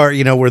one part,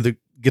 where the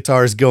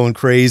guitar is going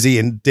crazy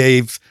and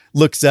Dave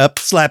looks up,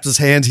 slaps his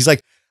hands. He's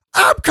like,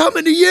 I'm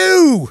coming to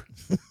you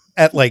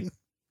at like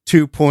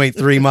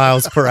 2.3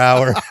 miles per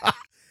hour.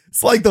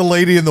 It's like the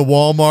lady in the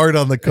Walmart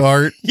on the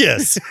cart.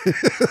 Yes.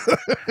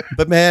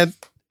 But man,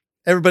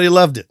 everybody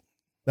loved it.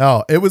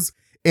 No, it was,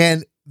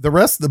 and the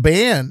rest of the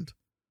band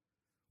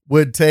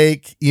would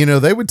take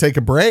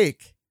a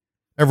break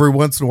every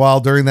once in a while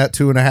during that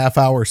 2.5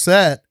 hour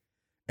set.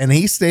 And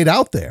he stayed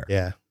out there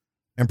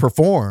and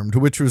performed,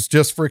 which was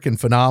just freaking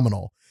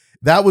phenomenal.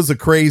 That was a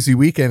crazy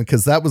weekend,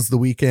 because that was the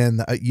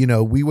weekend,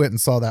 we went and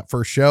saw that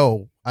first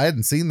show. I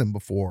hadn't seen them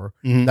before.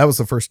 Mm-hmm. That was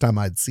the first time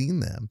I'd seen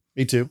them.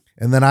 Me too.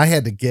 And then I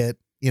had to get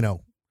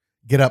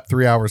up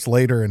 3 hours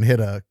later and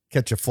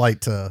catch a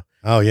flight to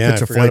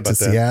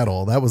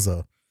Seattle. That was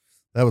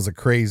a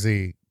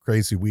crazy,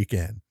 crazy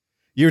weekend.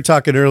 You were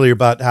talking earlier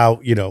about how,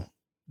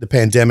 the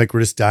pandemic,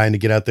 we're just dying to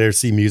get out there,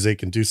 see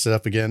music and do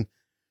stuff again.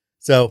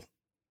 So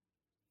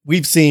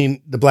we've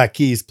seen the Black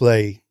Keys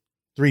play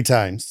 3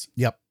 times.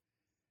 Yep.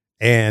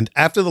 And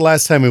after the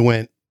last time we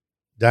went,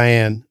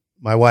 Diane,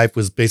 my wife,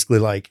 was basically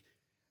like,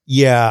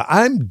 yeah,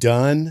 I'm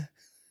done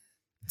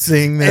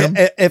seeing them.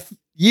 If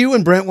you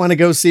and Brent want to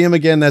go see him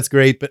again, that's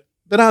great, but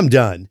I'm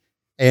done.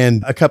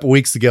 And a couple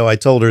weeks ago, I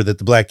told her that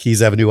the Black Keys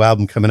have a new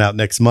album coming out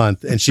next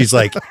month. And she's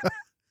like,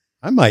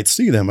 I might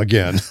see them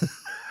again.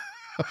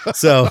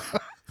 So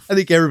I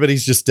think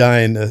everybody's just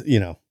dying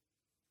to,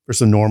 for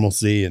some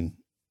normalcy and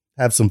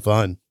have some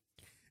fun.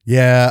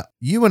 Yeah.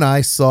 You and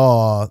I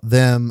saw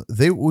them.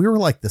 We were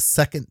like the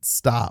second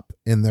stop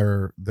in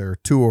their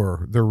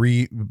tour,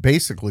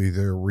 basically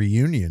their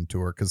reunion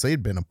tour, because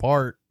they'd been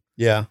apart.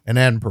 Yeah. And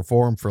hadn't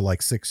performed for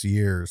like 6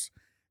 years.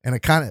 And it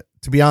kind of,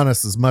 to be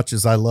honest, as much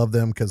as I love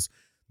them, because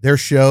their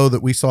show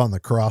that we saw in the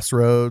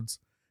Crossroads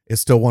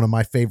is still one of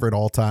my favorite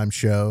all-time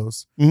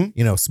shows.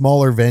 Mm-hmm.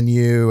 Smaller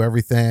venue,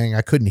 everything.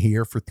 I couldn't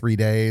hear for 3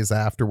 days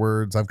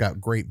afterwards. I've got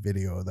great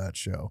video of that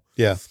show.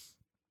 Yeah.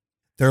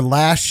 Their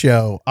last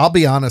show, I'll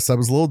be honest, I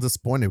was a little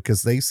disappointed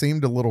because they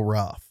seemed a little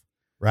rough,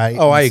 right?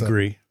 Oh, I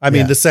agree. I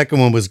mean, the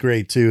second one was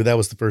great too. That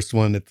was the first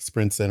one at the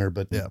Sprint Center,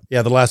 but the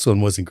last one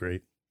wasn't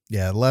great.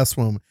 Yeah, the last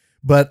one.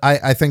 But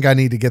I think I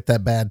need to get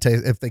that bad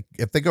taste.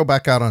 If they go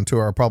back out on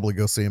tour, I'll probably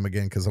go see them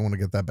again, because I want to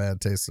get that bad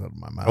taste out of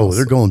my mouth. Oh,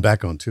 they're going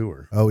back on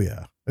tour. Oh,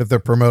 yeah. If they're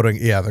promoting,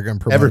 they're going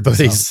to promote.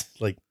 Everybody's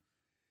like,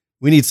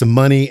 we need some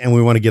money and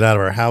we want to get out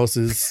of our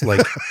houses.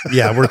 Like,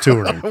 we're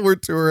touring. We're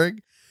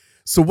touring.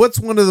 So what's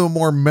one of the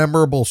more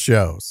memorable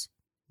shows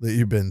that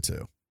you've been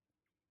to?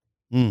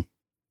 And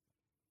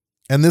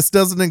this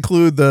doesn't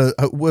include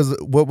was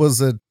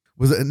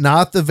it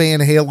not the Van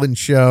Halen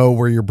show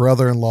where your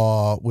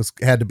brother-in-law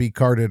had to be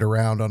carted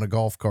around on a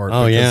golf cart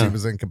because he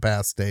was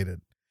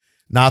incapacitated?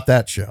 Not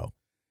that show.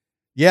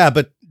 Yeah,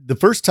 but the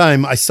first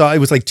time I saw, it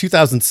was like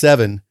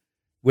 2007,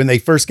 when they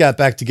first got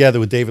back together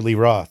with David Lee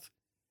Roth.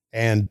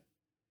 And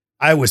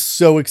I was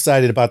so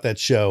excited about that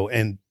show.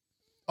 And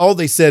all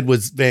they said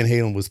was Van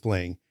Halen was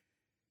playing.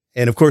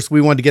 And of course,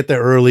 we wanted to get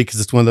there early because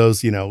it's one of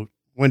those,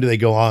 when do they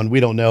go on? We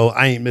don't know.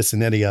 I ain't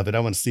missing any of it. I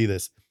want to see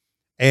this.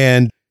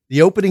 And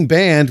the opening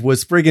band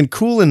was friggin'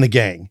 Kool and the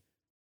Gang,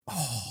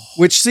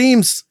 which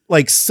seems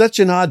like such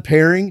an odd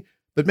pairing.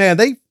 But man,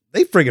 they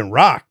friggin'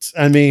 rocked.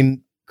 I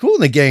mean, Kool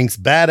and the Gang's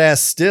badass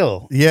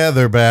still. Yeah,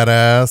 they're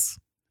badass.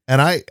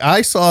 And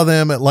I saw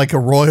them at like a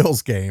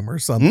Royals game or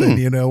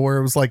something, where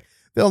it was like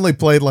they only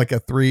played like a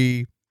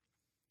three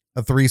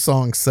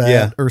song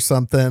set or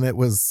something.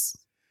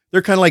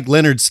 They're kind of like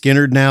Leonard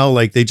Skinner now.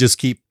 Like they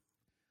just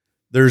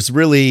there's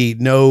really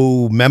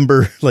no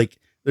member, like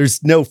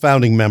there's no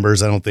founding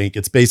members. I don't think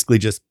it's basically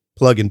just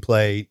plug and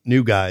play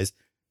new guys.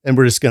 And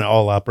we're just going to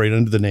all operate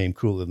under the name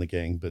Kool and the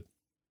Gang, but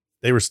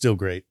they were still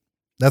great.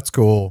 That's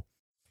cool.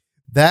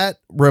 That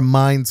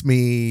reminds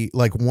me,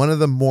 like one of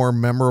the more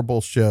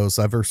memorable shows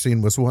I've ever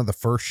seen was one of the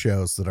first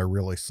shows that I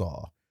really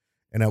saw.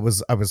 And I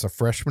was a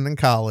freshman in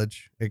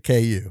college at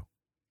KU.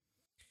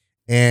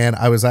 And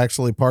I was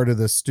actually part of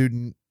this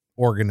student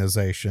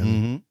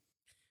organization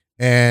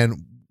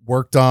and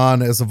worked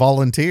on as a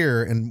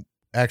volunteer and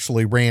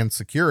actually ran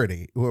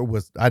security.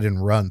 I didn't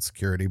run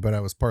security, but I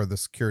was part of the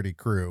security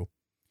crew.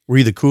 Were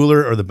you the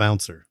cooler or the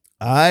bouncer?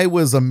 I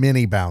was a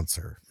mini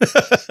bouncer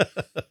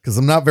because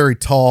I'm not very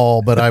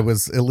tall, but I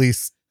was at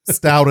least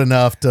stout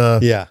enough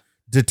to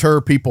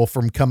deter people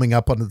from coming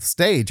up onto the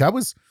stage. I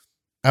was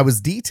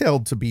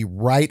detailed to be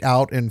right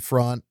out in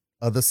front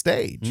of the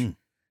stage,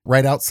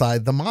 right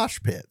outside the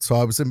mosh pit. So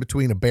I was in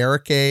between a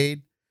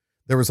barricade.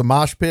 There was a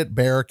mosh pit,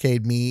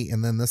 barricade, me,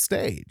 and then the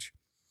stage.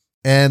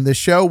 And the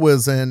show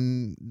was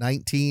in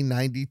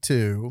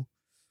 1992,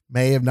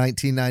 May of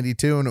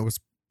 1992.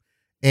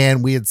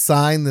 And we had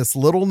signed this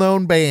little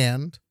known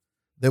band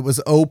that was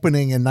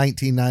opening in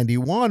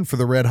 1991 for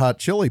the Red Hot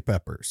Chili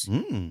Peppers.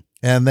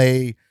 And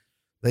they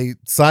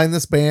signed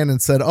this band and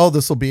said, oh,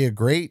 this will be a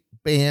great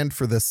band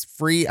for this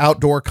free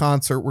outdoor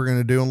concert we're going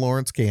to do in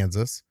Lawrence,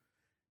 Kansas.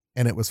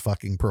 And it was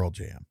fucking Pearl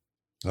Jam.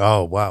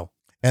 Oh, wow.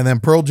 And then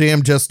Pearl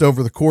Jam, just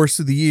over the course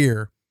of the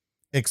year,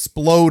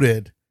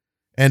 exploded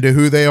into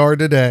who they are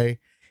today.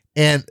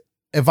 And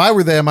if I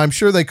were them, I'm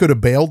sure they could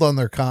have bailed on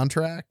their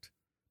contract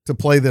to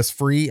play this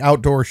free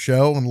outdoor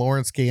show in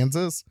Lawrence,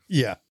 Kansas.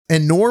 Yeah.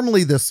 And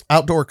normally this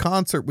outdoor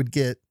concert would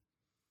get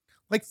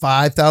like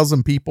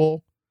 5,000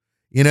 people,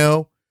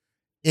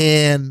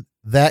 and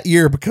that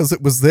year, because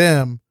it was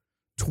them,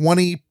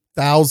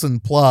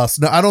 20,000 plus.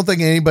 Now, I don't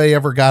think anybody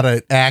ever got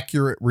an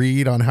accurate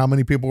read on how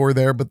many people were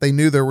there, but they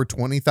knew there were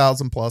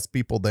 20,000 plus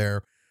people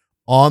there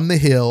on the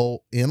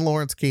hill in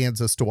Lawrence,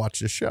 Kansas to watch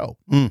the show.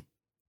 And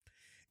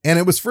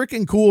it was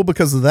freaking cool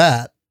because of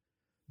that.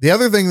 The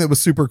other thing that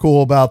was super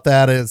cool about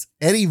that is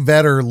Eddie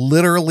Vedder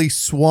literally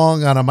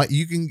swung on a mic.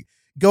 You can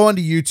go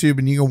onto YouTube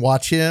and you can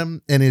watch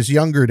him in his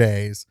younger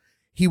days.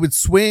 He would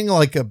swing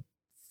like a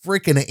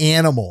freaking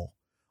animal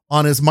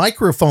on his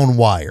microphone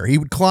wire. He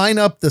would climb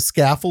up the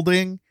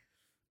scaffolding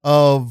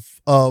of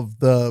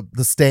the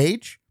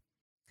stage,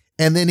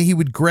 and then he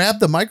would grab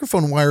the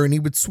microphone wire and he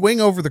would swing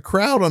over the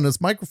crowd on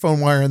his microphone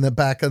wire and then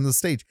back on the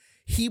stage.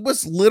 He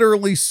was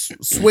literally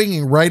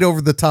swinging right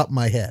over the top of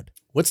my head.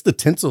 What's the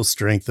tensile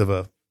strength of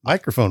a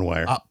microphone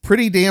wire?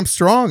 Pretty damn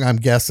strong, I'm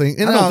guessing.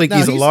 And I don't think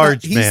he's a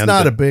large man. He's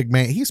not a big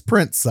man. He's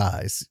Prince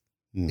size.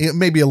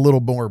 Maybe a little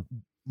more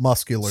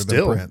muscular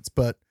than Prince,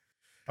 but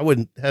I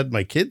wouldn't have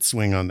my kids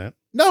swing on that.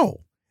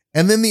 No.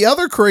 And then the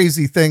other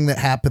crazy thing that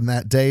happened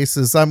that day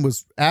is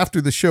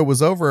after the show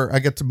was over, I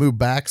got to move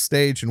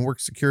backstage and work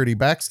security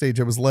backstage.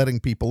 I was letting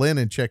people in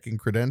and checking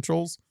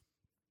credentials.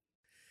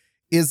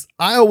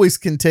 I always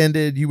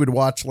contended you would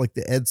watch like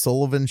the Ed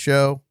Sullivan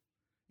Show,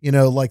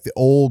 like the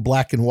old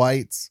black and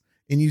whites,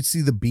 and you'd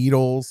see the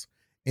Beatles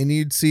and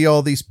you'd see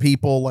all these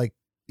people like,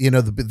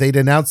 they'd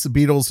announce the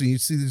Beatles and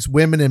you'd see these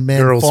women and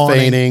men girls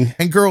fainting.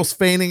 And girls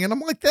fainting. And I'm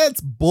like, that's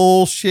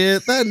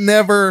bullshit. That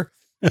never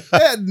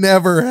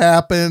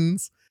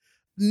happens.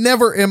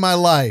 Never in my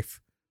life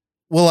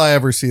will I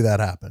ever see that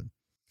happen.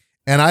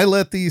 And I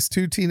let these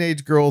two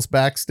teenage girls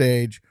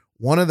backstage.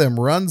 One of them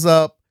runs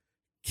up,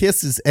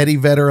 kisses Eddie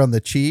Vedder on the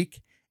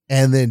cheek,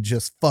 and then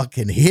just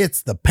fucking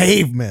hits the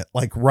pavement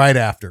like right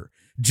after.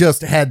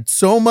 Just had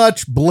so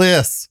much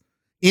bliss,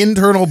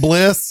 internal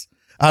bliss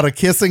out of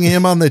kissing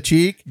him on the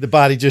cheek. The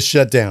body just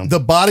shut down. The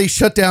body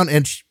shut down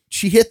and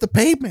she hit the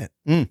pavement.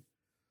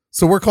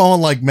 So we're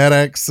calling like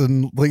medics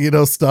and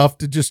stuff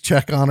to just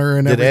check on her.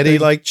 And did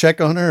everything. Eddie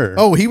check on her?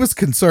 Oh, he was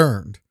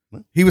concerned.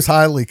 He was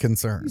highly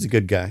concerned. He's a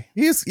good guy.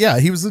 He was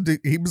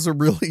a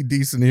really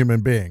decent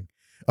human being.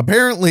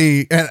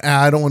 Apparently, and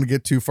I don't want to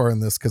get too far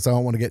in this because I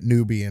don't want to get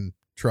Newbie in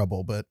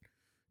trouble, but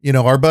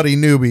our buddy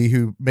Newbie,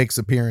 who makes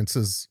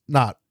appearances,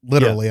 not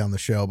literally on the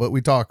show, but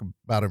we talk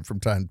about him from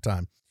time to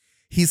time.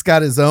 He's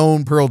got his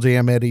own Pearl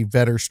Jam Eddie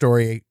Vedder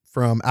story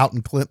from out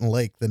in Clinton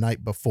Lake the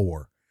night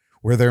before,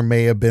 where there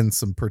may have been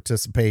some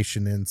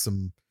participation in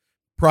some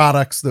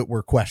products that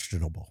were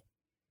questionable.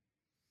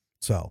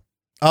 So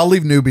I'll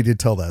leave Newbie to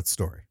tell that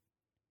story.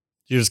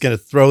 You're just going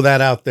to throw that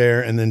out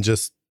there and then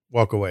just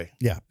walk away.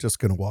 Yeah, just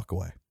gonna walk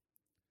away.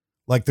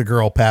 Like the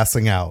girl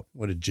passing out.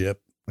 What a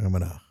jip. I'm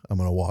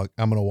gonna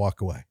walk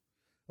away.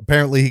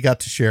 Apparently he got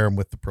to share them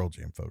with the Pearl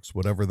Jam folks,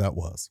 whatever that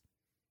was.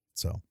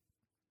 So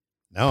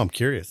Now I'm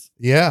curious.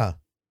 yeah.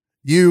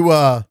 You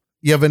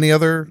have any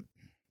other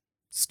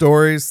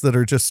stories that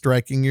are just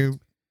striking you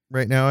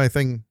right now? I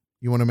think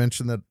you want to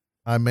mention that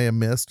I may have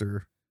missed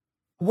or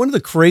One of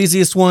the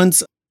craziest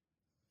ones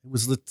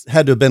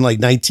had to have been like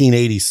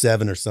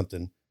 1987 or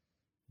something.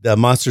 The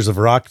Monsters of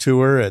Rock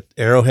tour at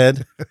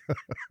Arrowhead.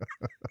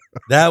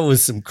 That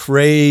was some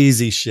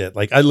crazy shit.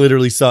 Like I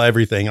literally saw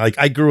everything. Like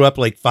I grew up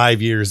like 5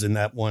 years in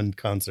that one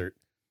concert.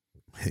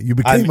 you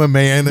became a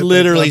man. At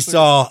Literally that concert?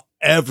 saw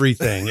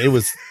everything. It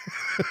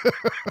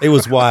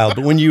was wild.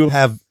 But when you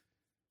have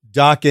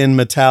Dokken,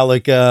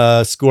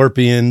 Metallica,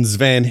 Scorpions,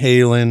 Van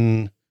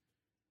Halen,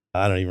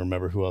 I don't even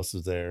remember who else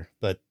was there,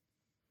 but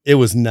it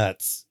was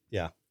nuts.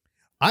 Yeah.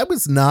 I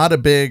was not a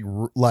big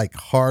like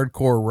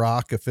hardcore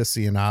rock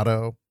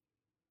aficionado,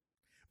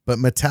 but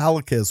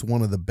Metallica is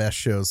one of the best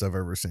shows I've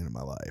ever seen in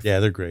my life.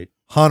 Yeah, they're great.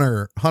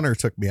 Hunter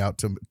took me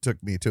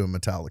to a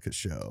Metallica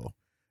show,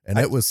 and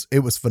it was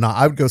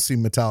phenomenal. I would go see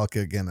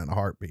Metallica again in a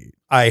heartbeat.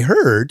 I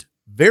heard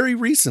very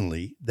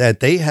recently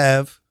that they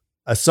have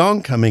a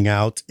song coming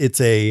out.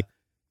 It's a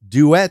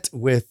duet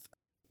with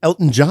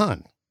Elton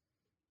John.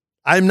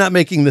 I'm not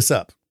making this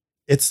up.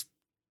 It's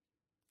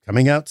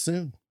coming out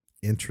soon.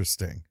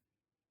 Interesting.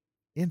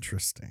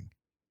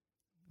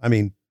 I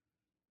mean,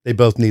 they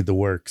both need the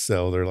work,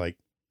 so they're like,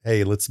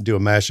 hey, let's do a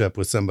mashup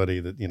with somebody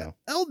that, you know.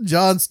 Elton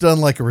John's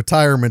done like a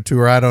retirement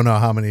tour. I don't know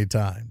how many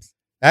times.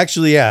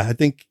 Actually, yeah, I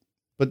think,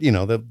 but you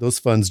know, those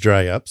funds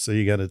dry up, so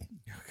you got to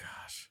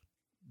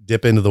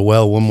dip into the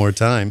well one more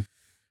time.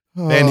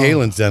 Van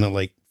Halen's done it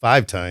like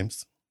 5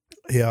 times.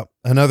 Yeah,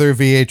 another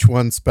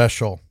VH1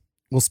 special.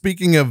 Well,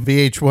 speaking of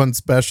VH1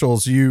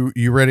 specials, you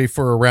ready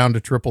for a round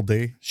of Triple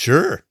D?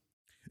 Sure.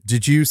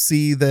 Did you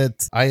see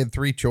that I had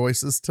 3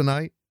 choices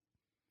tonight?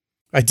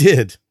 I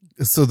did.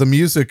 So the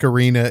music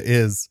arena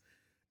is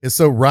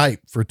so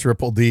ripe for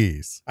Triple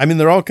Ds. I mean,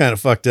 they're all kind of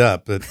fucked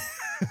up, but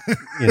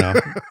you know.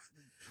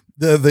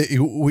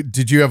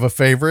 Did you have a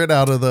favorite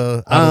out of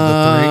the 3?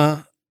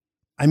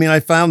 I mean, I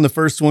found the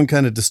first one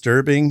kind of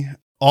disturbing.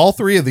 All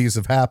 3 of these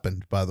have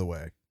happened, by the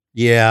way.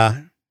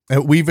 Yeah.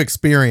 We've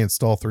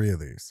experienced all 3 of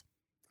these.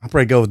 I'll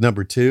probably go with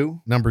number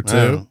 2. Number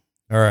 2.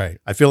 All right.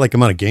 I feel like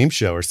I'm on a game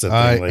show or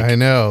something. I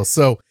know.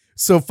 So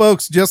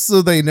folks, just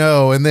so they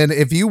know, and then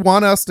if you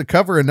want us to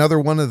cover another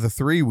one of the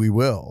 3, we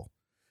will.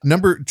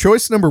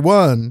 Choice number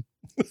 1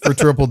 for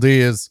Triple D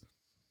is,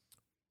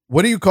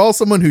 what do you call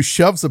someone who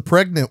shoves a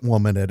pregnant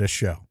woman at a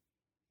show?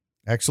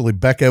 Actually,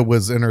 Becca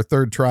was in her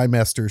 3rd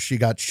trimester. She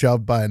got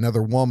shoved by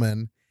another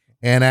woman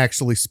and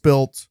actually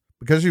spilt,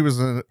 because she was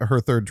in her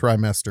 3rd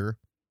trimester.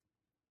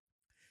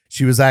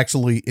 She was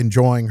actually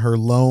enjoying her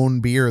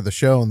lone beer of the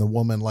show, and the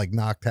woman like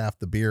knocked half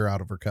the beer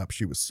out of her cup.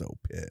 She was so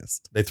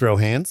pissed. They throw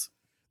hands?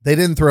 They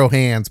didn't throw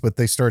hands, but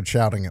they started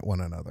shouting at one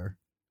another.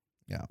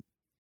 Yeah.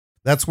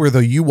 That's where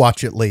the "you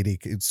watch it, lady."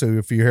 So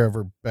if you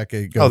ever,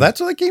 Becca, go. Oh, that's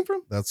where that came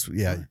from? That's,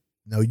 yeah.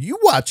 No, "you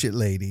watch it,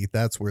 lady."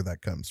 That's where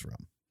that comes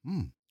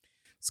from.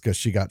 It's because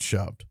she got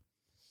shoved.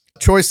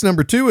 Choice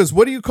number 2 is,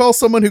 what do you call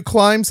someone who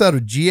climbs out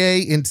of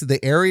GA into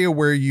the area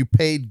where you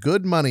paid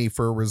good money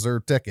for a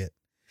reserved ticket,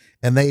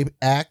 and they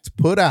act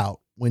put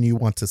out when you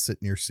want to sit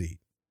in your seat,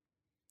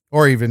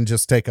 or even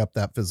just take up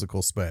that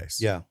physical space?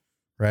 Yeah.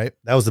 Right.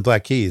 That was the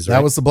Black Keys, right?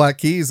 That was the Black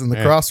Keys and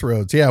the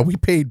Crossroads. Yeah. We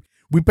paid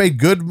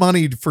good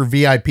money for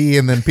VIP,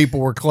 and then people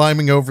were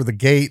climbing over the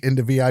gate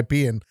into VIP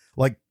and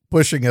like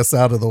pushing us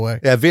out of the way.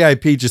 Yeah.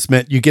 VIP just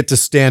meant you get to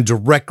stand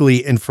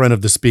directly in front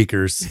of the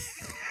speakers.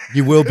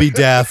 You will be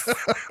deaf.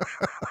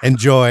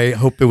 Enjoy.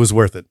 Hope it was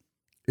worth it.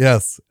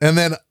 Yes. And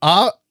then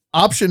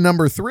option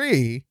number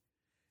 3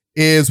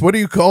 is, what do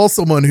you call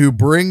someone who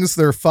brings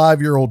their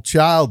 5-year-old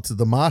child to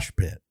the mosh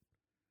pit?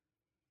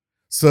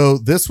 So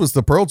this was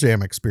the Pearl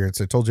Jam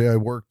experience. I told you I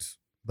worked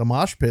the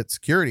mosh pit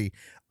security.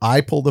 I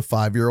pulled a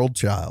 5-year-old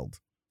child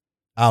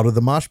out of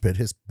the mosh pit.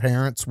 His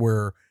parents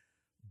were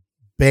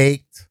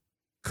baked,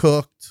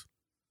 cooked,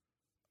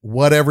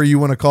 whatever you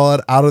want to call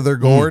it, out of their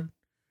gourd,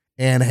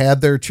 and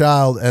had their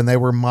child, and they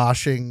were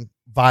moshing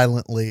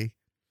violently,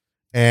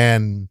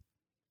 and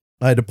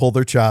I had to pull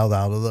their child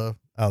out of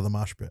the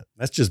mosh pit.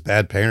 That's just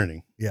bad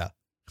parenting. Yeah.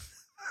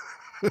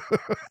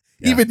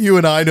 Even you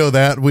and I know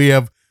that we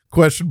have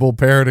questionable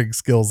parenting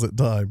skills at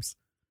times.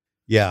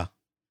 Yeah.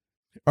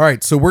 All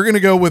right, so we're gonna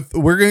go with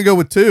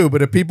 2,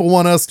 but if people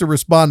want us to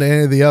respond to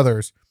any of the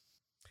others,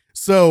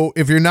 so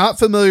if you're not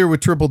familiar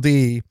with Triple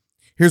D,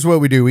 here's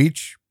what we do.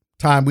 Each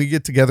time we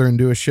get together and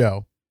do a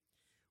show,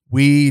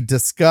 we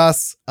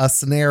discuss a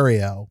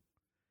scenario.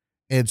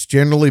 It's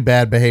generally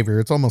bad behavior.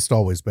 It's almost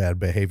always bad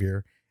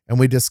behavior. And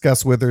we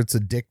discuss whether it's a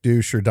dick,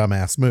 douche, or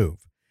dumbass move.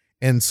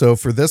 And so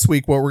for this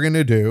week, what we're going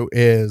to do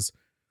is,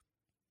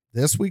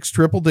 this week's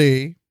Triple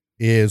D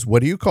is,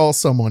 what do you call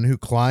someone who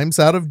climbs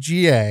out of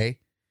GA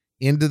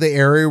into the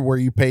area where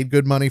you paid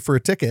good money for a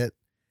ticket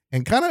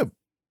and kind of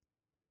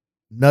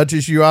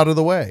nudges you out of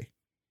the way.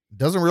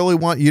 Doesn't really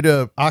want you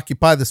to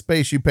occupy the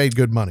space you paid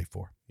good money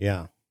for.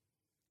 Yeah.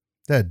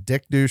 That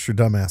dick, douche, or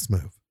dumbass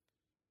move.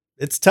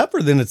 It's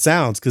tougher than it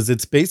sounds because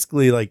it's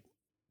basically like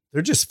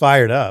they're just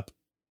fired up.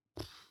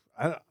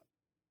 I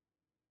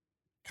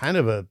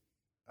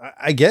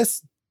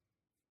guess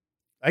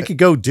I could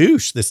go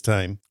douche this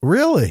time.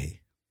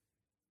 Really?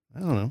 I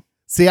don't know.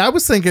 See, I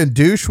was thinking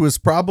douche was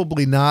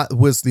probably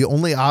was the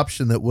only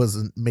option that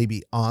wasn't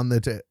maybe on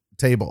the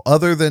table,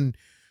 other than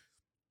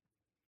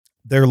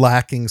they're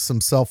lacking some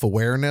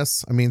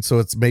self-awareness. I mean, so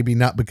it's maybe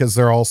not because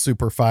they're all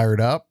super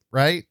fired up,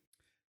 right?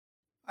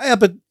 Yeah,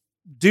 but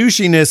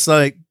douchiness,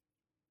 like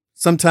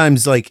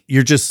sometimes like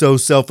you're just so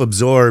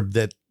self-absorbed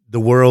that the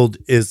world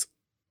is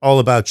all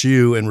about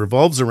you and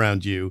revolves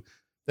around you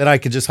that I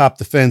could just hop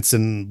the fence.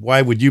 And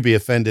why would you be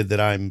offended that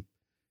I'm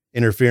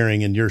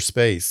interfering in your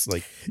space?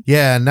 Like,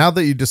 yeah, now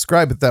that you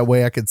describe it that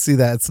way, I could see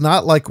that. It's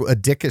not like a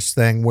dickish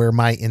thing where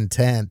my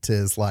intent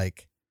is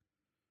like,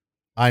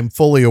 I'm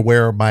fully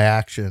aware of my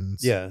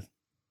actions. yeah,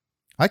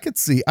 I could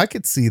see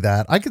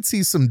that. I could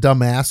see some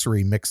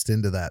dumbassery mixed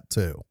into that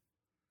too.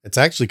 it's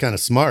actually kind of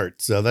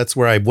smart. So that's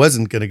where I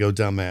wasn't going to go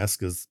dumbass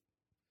because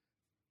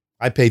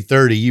I paid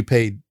 30, you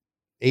paid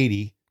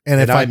 80,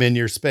 and if I'm in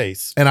your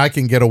space. And I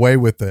can get away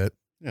with it.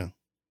 Yeah.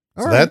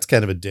 All So right. that's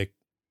kind of a dick.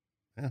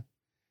 Yeah.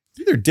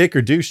 It's either dick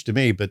or douche to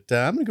me, but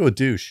I'm going to go with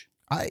douche.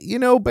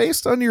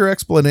 Based on your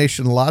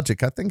explanation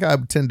logic, I think I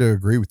tend to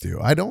agree with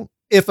you.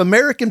 If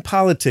American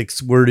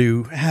politics were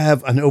to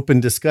have an open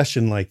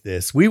discussion like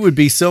this, we would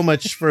be so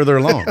much further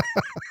along.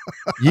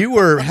 You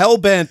were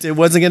hell-bent it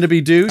wasn't going to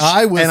be douche,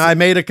 and I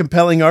made a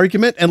compelling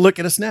argument, and look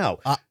at us now.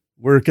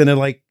 We're going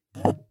to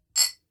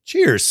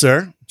cheers,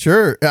 sir.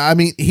 Sure. I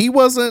mean, he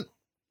wasn't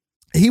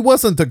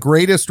the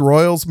greatest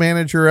Royals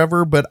manager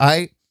ever, but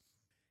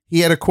he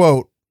had a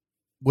quote,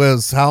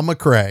 was Hal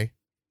McRae.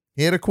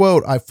 He had a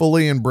quote I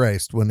fully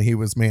embraced when he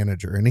was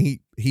manager, and he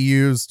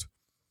used,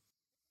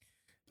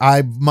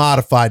 I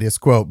modified his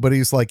quote, but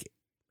he's like,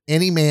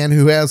 any man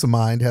who has a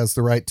mind has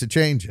the right to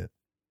change it.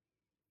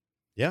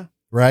 Yeah.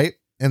 Right.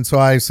 And so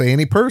I say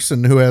any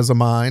person who has a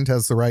mind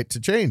has the right to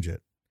change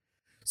it.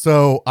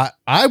 So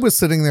I was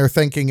sitting there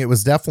thinking it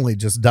was definitely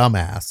just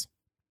dumbass.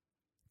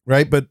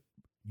 Right. But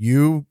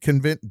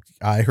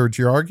I heard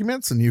your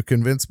arguments and you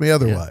convinced me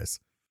otherwise.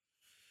 Yeah.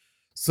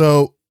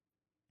 So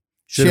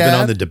should have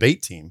been on the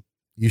debate team.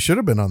 You should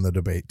have been on the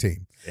debate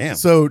team. Damn.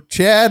 So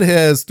Chad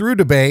has, through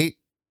debate,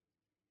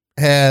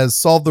 has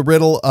solved the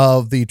riddle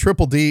of the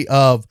triple D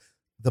of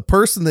the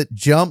person that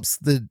jumps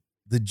the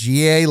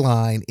GA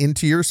line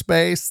into your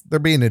space. They're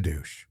being a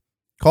douche.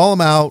 Call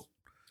them out,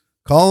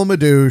 call them a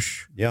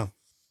douche. Yeah.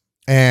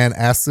 And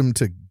ask them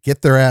to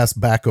get their ass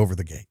back over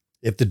the gate.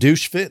 If the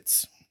douche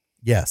fits.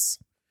 Yes.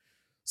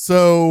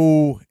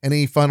 So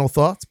any final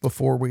thoughts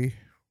before we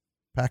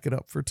pack it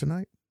up for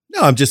tonight?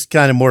 No, I'm just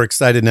kind of more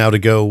excited now to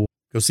go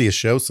see a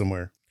show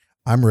somewhere.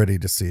 I'm ready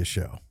to see a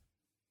show.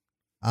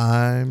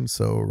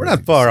 We're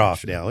not far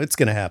off now. It's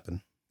going to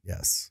happen.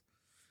 Yes.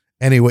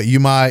 Anyway,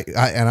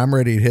 and I'm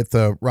ready to hit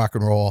the Rock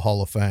and Roll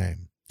Hall of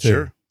Fame too.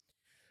 Sure.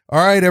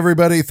 All right,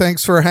 everybody.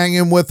 Thanks for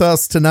hanging with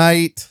us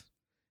tonight.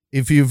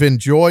 If you've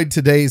enjoyed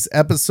today's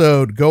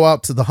episode, go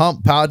out to the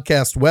Hump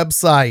Podcast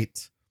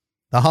website,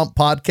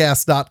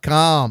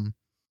 thehumppodcast.com,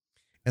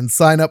 and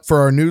sign up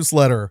for our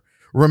newsletter.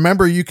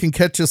 Remember, you can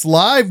catch us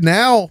live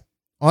now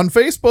on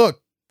Facebook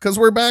because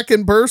we're back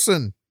in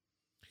person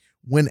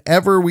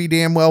whenever we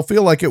damn well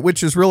feel like it,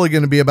 which is really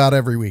going to be about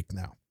every week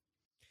now.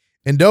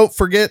 And don't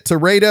forget to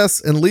rate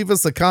us and leave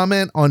us a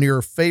comment on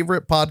your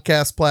favorite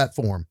podcast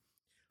platform,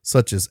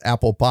 such as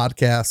Apple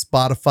Podcasts,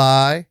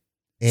 Spotify,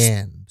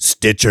 and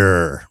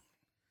Stitcher.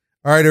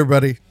 All right,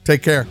 everybody.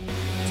 Take care.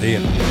 See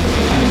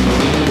ya.